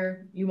me know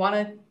you want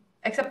to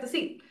accept the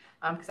seat,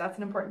 because that's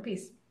an important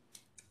piece.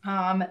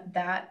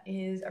 That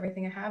is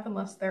everything I have,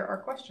 unless there are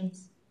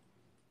questions.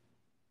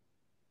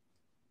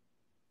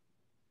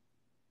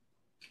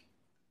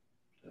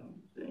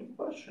 Any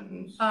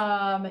questions?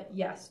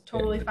 Yes,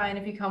 totally fine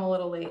if you come a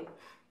little late.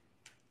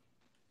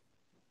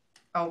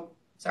 Oh,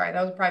 sorry, that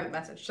was a private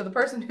message. So the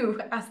person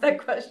who asked that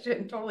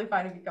question, totally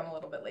fine if you come a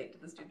little bit late to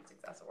the Student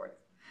Success Awards.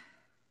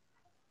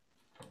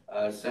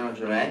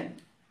 Senator Jermaine?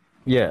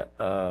 Yeah,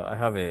 I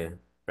have a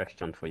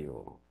question for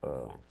you,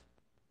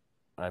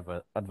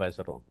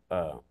 Advisor,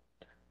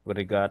 with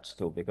regards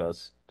to,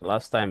 because the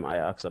last time I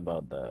asked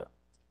about the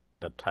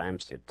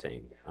timesheet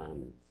thing,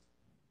 and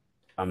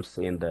I'm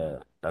seeing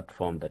that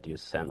form that you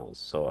sent us.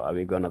 So are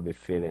we gonna be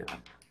filling?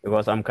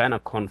 Because I'm kind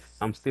of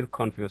I'm still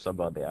confused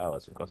about the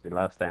hours, because the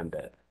last time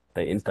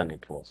the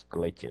internet was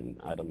glitching.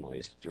 I don't know,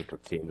 it's due to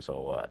Teams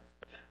or what.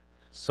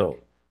 So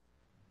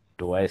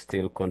do I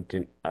still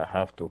continue? I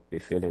have to be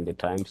filling the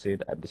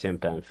timesheet at the same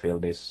time fill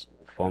this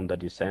form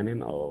that you send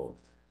in, or?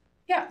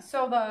 Yeah,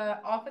 so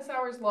the office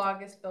hours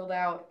log is filled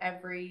out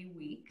every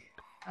week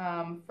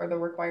for the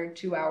required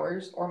 2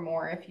 hours or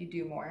more if you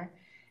do more.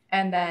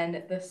 And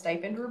then the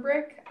stipend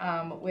rubric,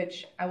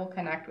 which I will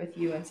connect with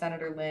you and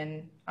Senator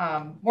Lynn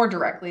more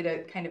directly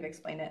to kind of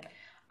explain it.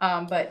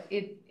 But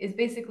it is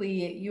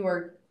basically you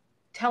are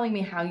telling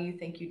me how you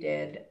think you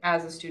did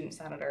as a student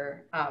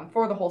senator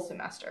for the whole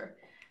semester.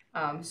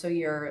 So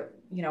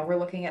we're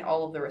looking at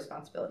all of the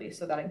responsibilities.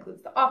 So that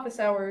includes the office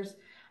hours.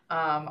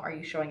 Are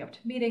you showing up to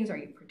meetings? Are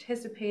you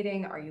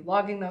participating? Are you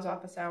logging those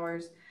office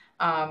hours?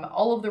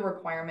 All of the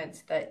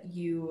requirements that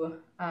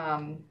you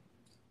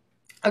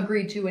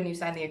agreed to when you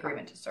signed the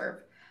agreement to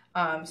serve.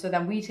 So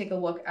then we take a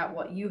look at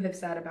what you have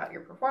said about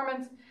your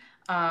performance,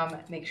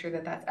 make sure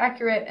that that's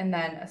accurate, and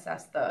then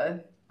assess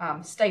the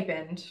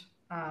stipend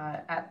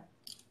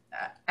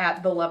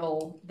at the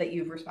level that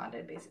you've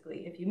responded,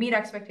 basically. If you meet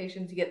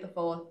expectations, you get the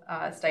full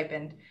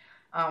stipend.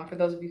 For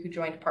those of you who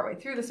joined partway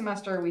through the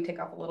semester, we take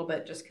off a little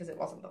bit just because it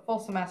wasn't the full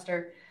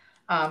semester.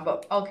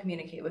 But I'll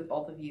communicate with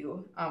both of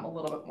you a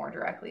little bit more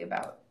directly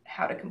about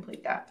how to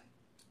complete that.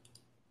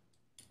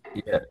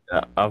 Yeah,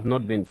 I've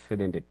not been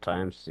filling the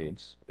time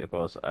sheets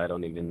because I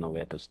don't even know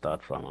where to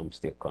start from. I'm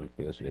still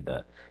confused with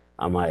that.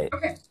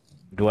 Okay.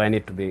 Do I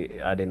need to be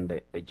adding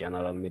the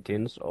general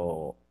meetings,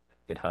 or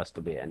it has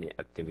to be any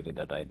activity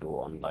that I do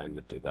online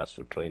with regards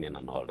to training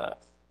and all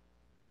that.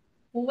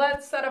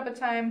 Let's set up a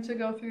time to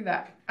go through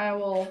that.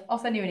 I'll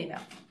send you an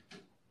email.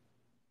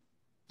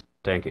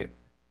 Thank you.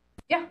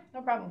 Yeah,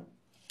 no problem.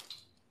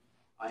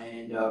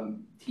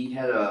 And T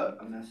had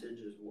a message,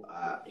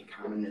 a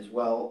comment as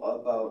well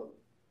about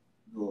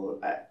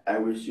I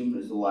would assume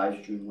as the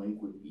live stream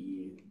link would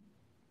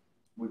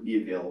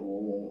be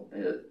available,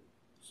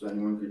 so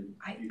anyone could.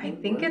 I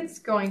think it's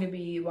going to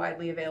be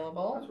widely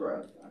available. That's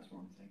what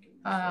I'm thinking.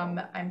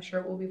 I'm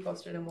sure it will be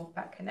posted in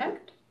Wolfpack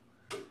Connect.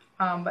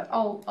 But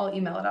I'll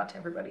email it out to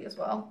everybody as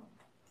well.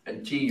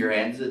 And T, your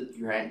hand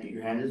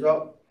is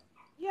up.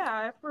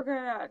 Yeah, if we're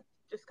gonna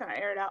just kind of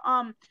air it out.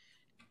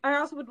 I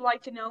also would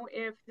like to know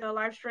if the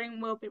live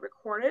stream will be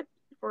recorded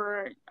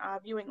for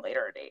viewing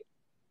later date.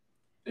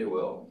 It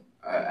will.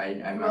 I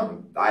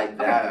remember I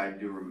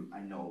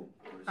know.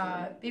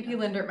 VP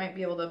Lindert might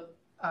be able to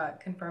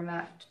confirm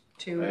that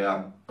too.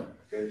 Yeah.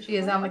 Okay. She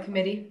is on the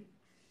committee.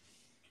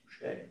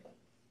 Okay.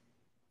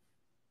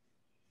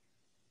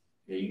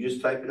 Yeah, you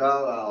just type it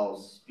out. I'll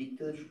speak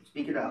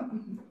it out.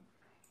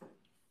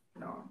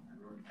 No,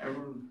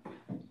 everyone.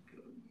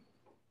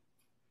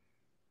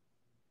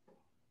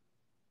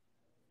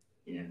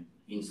 Yeah,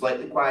 being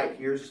slightly quiet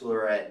here so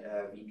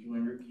that VP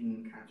Linder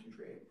can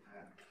concentrate.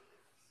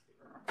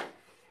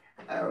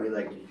 I always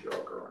like to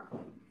joke around.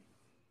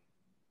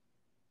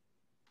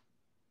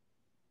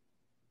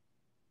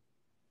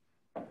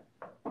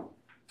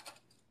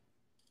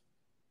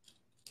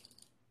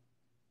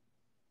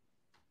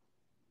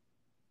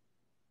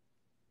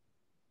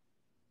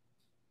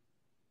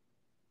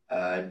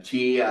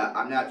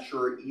 I'm not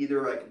sure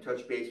either. I can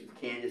touch base with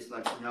Candace and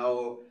let you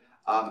know.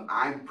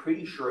 I'm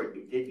pretty sure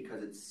it did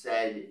because it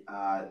said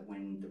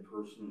when the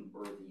person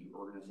or the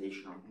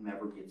organization or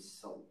whomever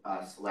gets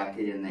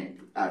selected and then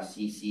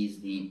CCs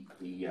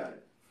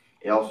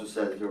it also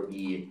says there will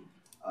be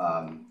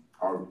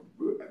our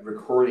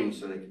recording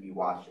so they can be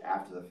watched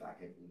after the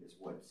fact. I believe is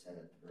what it said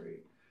at the very.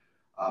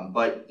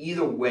 But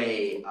either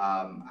way,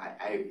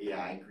 I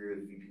agree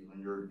with VP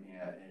Linder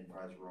and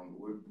Advisor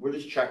Room. We're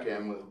just checking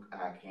in with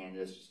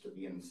Candace just to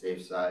be on the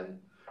safe side.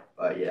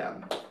 But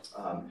yeah.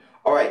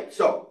 All right,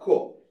 so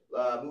cool.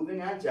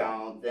 Moving on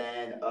down,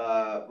 then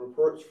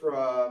reports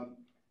from.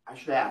 I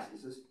should ask,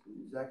 does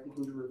that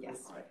conclude the report?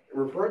 Yes. Right.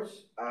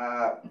 Reports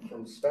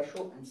from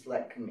special and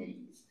select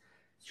committees.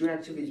 Student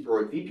Activities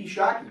Board. VP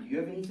Shockey, do you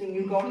have anything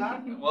new going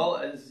on? Well,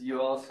 as you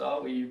all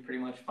saw, we pretty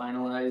much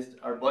finalized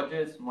our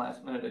budget, some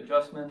last minute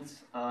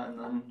adjustments, and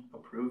then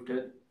approved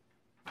it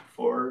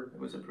before it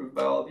was approved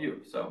by all of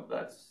you. So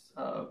that's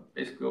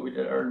basically what we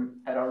did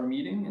at our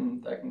meeting,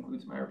 and that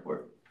concludes my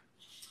report.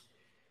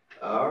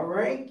 All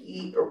right,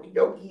 okie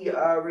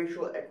dokie.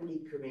 Racial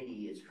Equity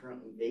Committee is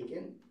currently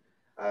vacant.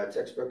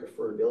 Textbook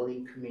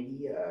Affordability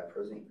Committee,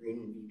 President Green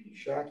and VP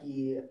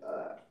Shockey.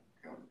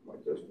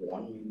 Like there's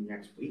one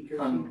next week or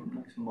something?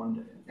 Next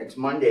Monday. Next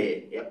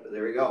Monday, yep,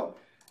 there we go.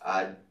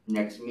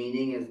 Next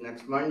meeting is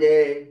next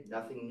Monday,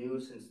 nothing new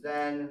since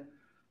then.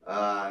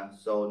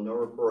 So no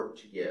report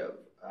to give.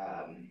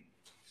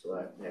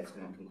 So that's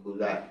gonna conclude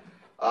that.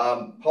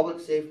 Public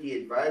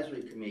Safety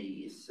Advisory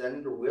Committee,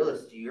 Senator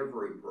Willis, do you have a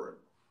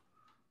report?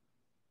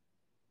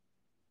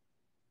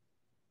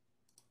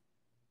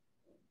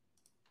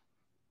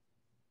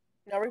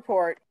 No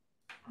report.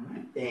 All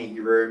right, thank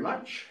you very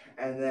much.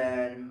 And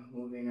then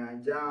moving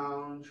on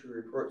down to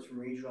reports from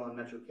regional and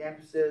metro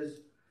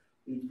campuses.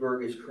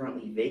 Leedsburg is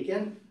currently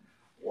vacant.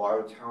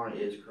 Watertown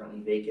is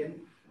currently vacant.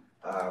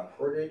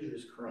 Portage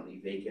is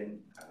currently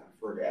vacant.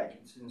 Fort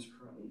Atkinson is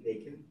currently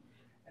vacant.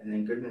 And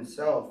then Goodman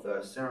South,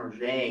 Senator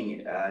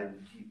Zhang,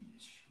 she's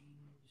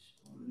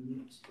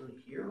still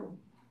here.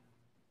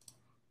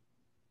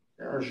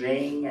 Senator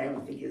Zhang, I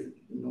don't think is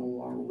no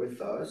longer with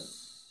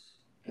us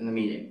in the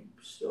meeting.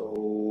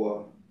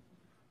 So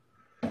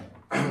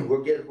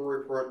we'll get her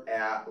report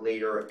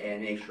later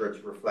and make sure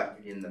it's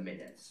reflected in the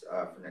minutes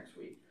for next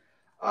week.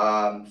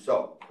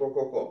 So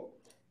cool.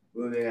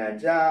 Moving on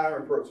down,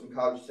 reports from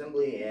College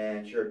Assembly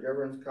and Shared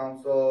Governance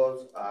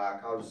Councils.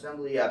 College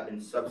Assembly, I've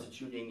been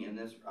substituting in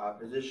this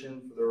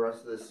position for the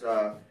rest of this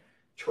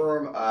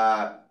term.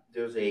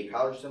 There's a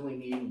College Assembly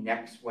meeting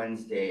next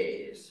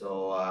Wednesday,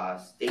 so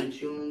stay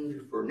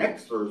tuned for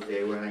next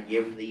Thursday when I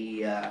give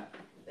the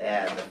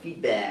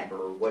feedback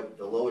or what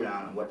the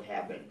lowdown on what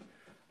happened.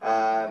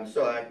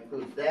 So that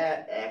concludes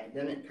that.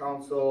 Academic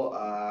Council,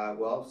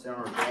 well,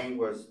 Senator Zhang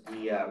was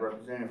the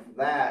representative for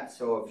that,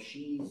 so if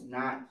she's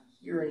not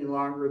here any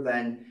longer,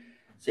 then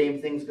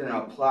same thing's going to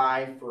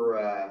apply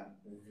for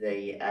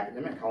the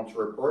Academic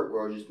Council report.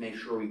 We'll just make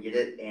sure we get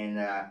it and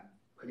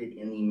put it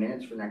in the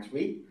minutes for next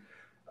week.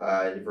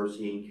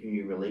 Diversity and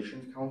Community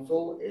Relations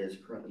Council is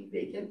currently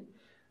vacant.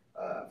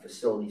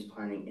 Facilities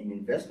Planning and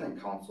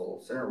Investment Council,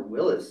 Senator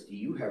Willis, do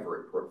you have a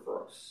report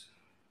for us?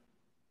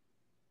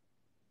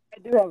 I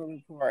do have a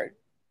report.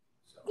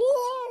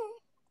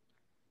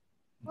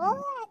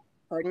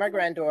 Pardon my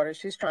granddaughter,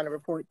 she's trying to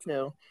report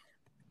too.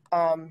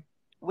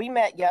 We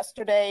met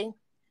yesterday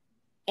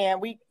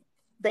and we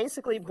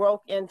basically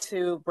broke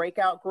into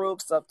breakout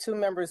groups of 2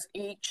 members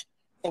each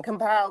and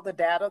compiled the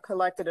data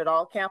collected at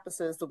all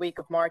campuses the week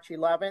of March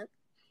 11th,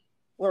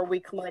 where we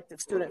collected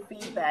student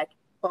feedback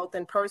both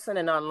in person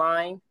and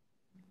online.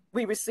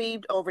 We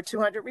received over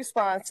 200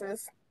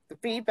 responses. The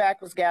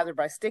feedback was gathered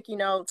by sticky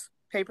notes,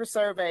 paper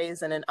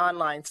surveys, and an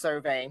online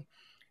survey.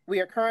 We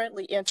are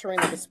currently entering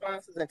the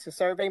responses into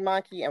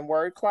SurveyMonkey and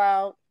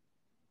WordCloud.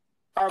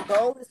 Our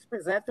goal is to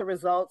present the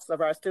results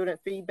of our student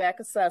feedback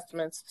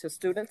assessments to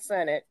Student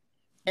Senate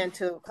and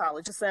to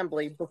College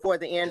Assembly before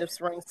the end of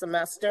spring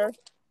semester.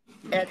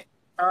 At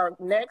our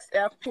next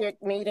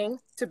FPIC meeting,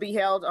 to be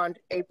held on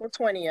April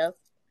 20th,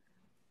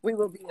 we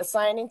will be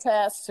assigning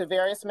tasks to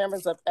various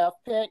members of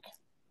FPIC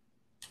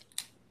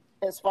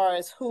as far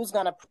as who's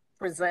going to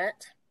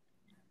present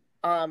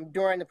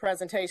during the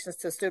presentations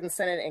to Student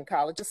Senate and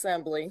College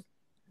Assembly.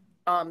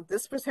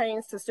 This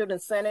pertains to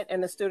Student Senate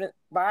and the student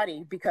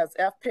body because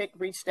FPIC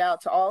reached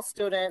out to all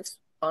students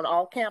on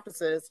all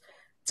campuses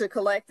to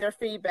collect their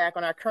feedback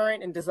on our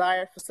current and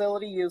desired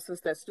facility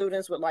uses that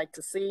students would like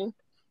to see.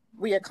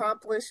 We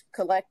accomplished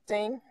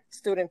collecting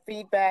student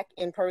feedback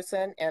in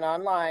person and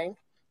online.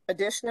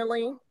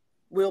 Additionally,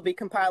 we'll be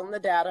compiling the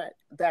data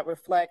that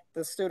reflect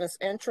the students'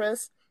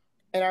 interests,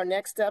 and our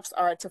next steps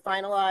are to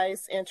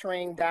finalize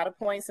entering data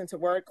points into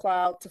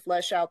WordCloud to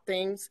flesh out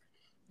themes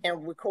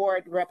and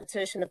record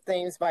repetition of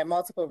themes by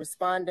multiple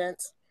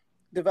respondents,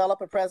 develop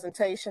a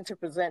presentation to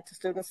present to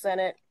Student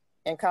Senate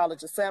and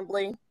College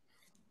Assembly,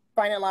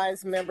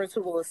 finalize members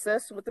who will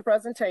assist with the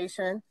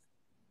presentation,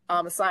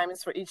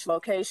 assignments for each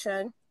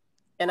location,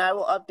 and I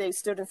will update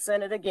Student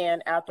Senate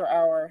again after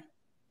our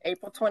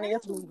April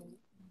 20th meeting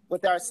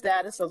with our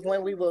status of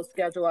when we will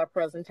schedule our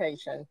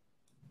presentation.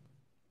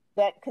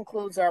 That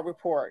concludes our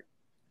report.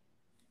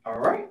 All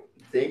right,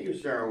 thank you,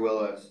 Sarah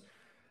Willis.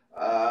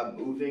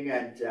 Moving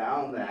on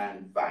down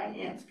then,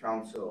 Finance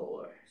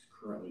Council is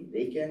currently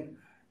vacant.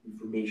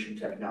 Information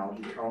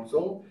Technology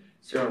Council,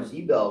 Sarah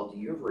Zebel, do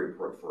you have a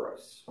report for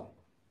us?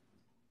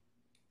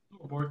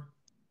 Board.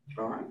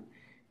 All right,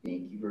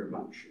 thank you very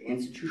much.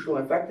 Institutional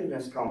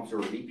Effectiveness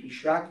Council, VP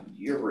Shockey,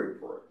 do you have a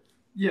report?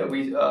 Yeah,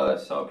 we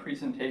saw a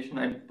presentation.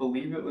 I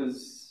believe it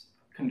was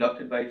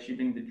conducted by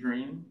Achieving the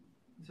Dream.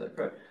 Is that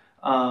correct?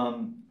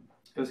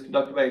 It was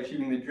conducted by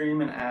Achieving the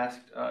Dream and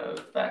asked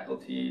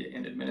faculty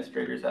and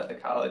administrators at the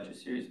college a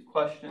series of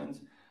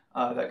questions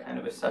that kind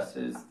of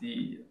assesses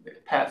the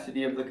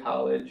capacity of the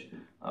college.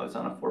 It was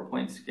on a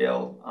 4-point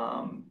scale,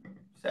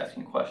 just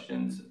asking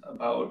questions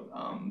about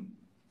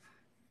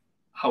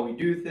how we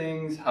do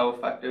things, how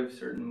effective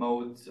certain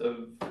modes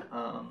of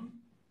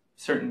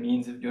certain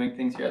means of doing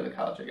things here at the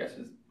college, I guess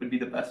would be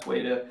the best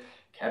way to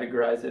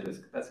categorize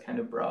it. That's kind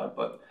of broad,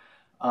 but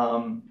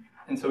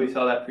and so we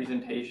saw that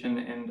presentation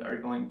and are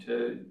going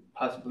to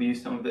possibly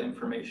use some of the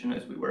information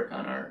as we work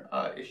on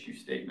our issue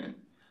statement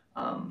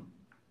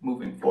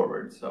moving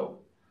forward. So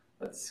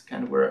that's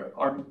kind of where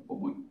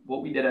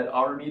what we did at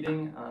our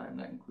meeting, and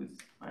that includes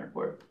my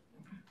report.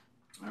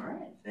 All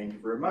right, thank you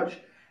very much.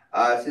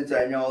 Since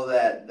I know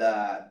that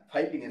the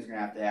typing is going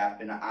to have to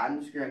happen,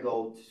 I'm just going to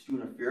go to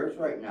Student Affairs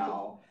right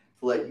now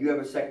to let you have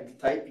a second to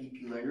type,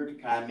 VP Linder, to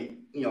kind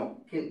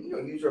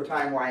of use our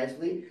time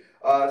wisely.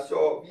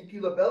 So VP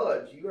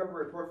Labella, do you have a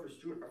report for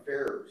Student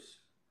Affairs?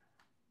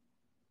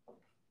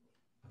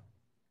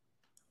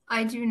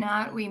 I do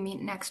not. We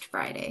meet next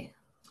Friday.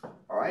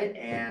 All right,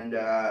 and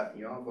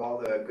of all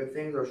the good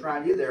things I was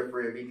trying to do there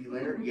for you, VP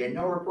Linder, you had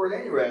no report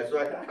anyway, so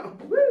I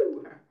thought,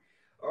 woo!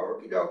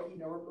 Okie dokie,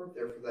 no report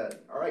there for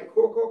that. All right,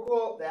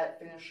 cool. That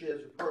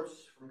finishes reports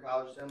from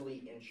College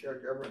Assembly and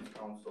Shared Governance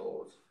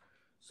Councils.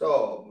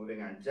 So,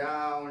 moving on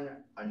down,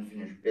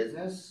 unfinished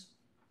business.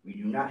 We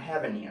do not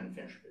have any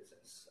unfinished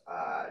business.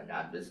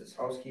 Non-business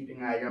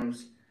housekeeping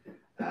items.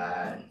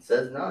 It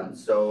says none,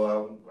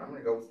 so I'm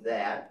going to go with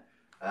that.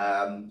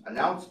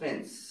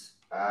 Announcements.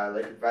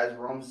 Like Advisor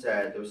Rome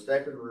said, those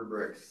stipend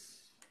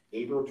rubrics,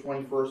 April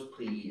 21st,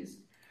 please.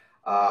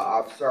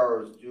 Office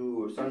hours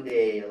due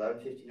Sunday,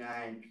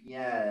 11:59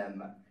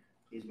 p.m.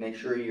 Please make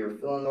sure you're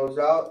filling those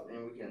out,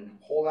 and we can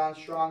hold on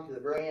strong to the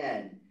very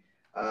end.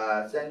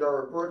 Send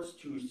our reports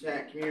to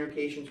Senate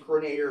Communications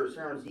Coordinator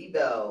Sarah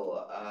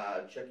Zebel.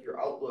 Check your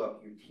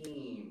Outlook, your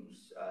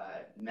Teams,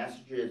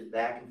 messages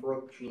back and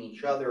forth between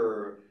each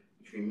other,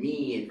 between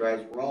me,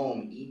 Advisor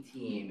Rome,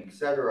 E-Team,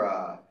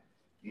 etc.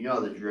 You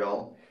know the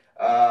drill.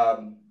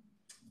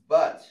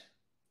 But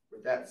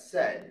with that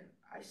said,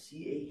 I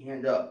see a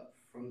hand up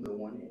from the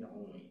one and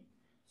only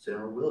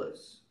Senator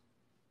Willis.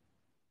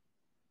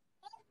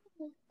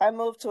 I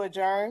move to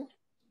adjourn.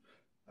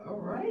 All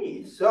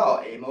right,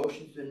 so a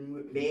motion's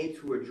been made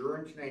to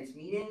adjourn tonight's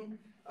meeting,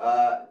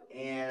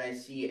 and I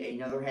see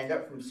another hand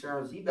up from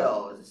Sarah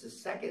Zebel. Is this a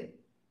second?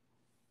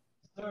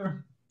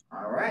 Sir.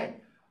 All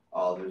right,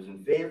 all those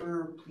in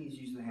favor, please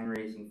use the hand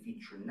raising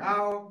feature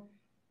now,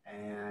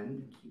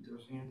 and keep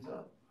those hands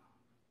up.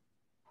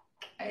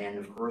 And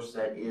of course,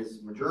 that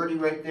is majority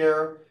right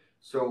there.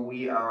 So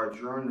we are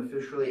adjourned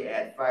officially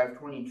at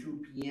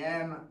 5:22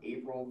 p.m.,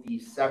 April the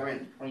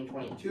 7th,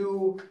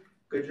 2022.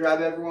 Good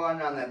job,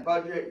 everyone, on that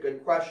budget.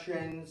 Good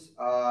questions.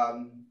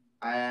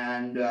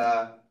 And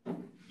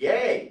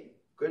yay!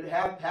 Good to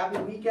have happy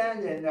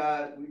weekend, and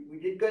we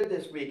did good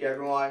this week,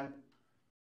 everyone.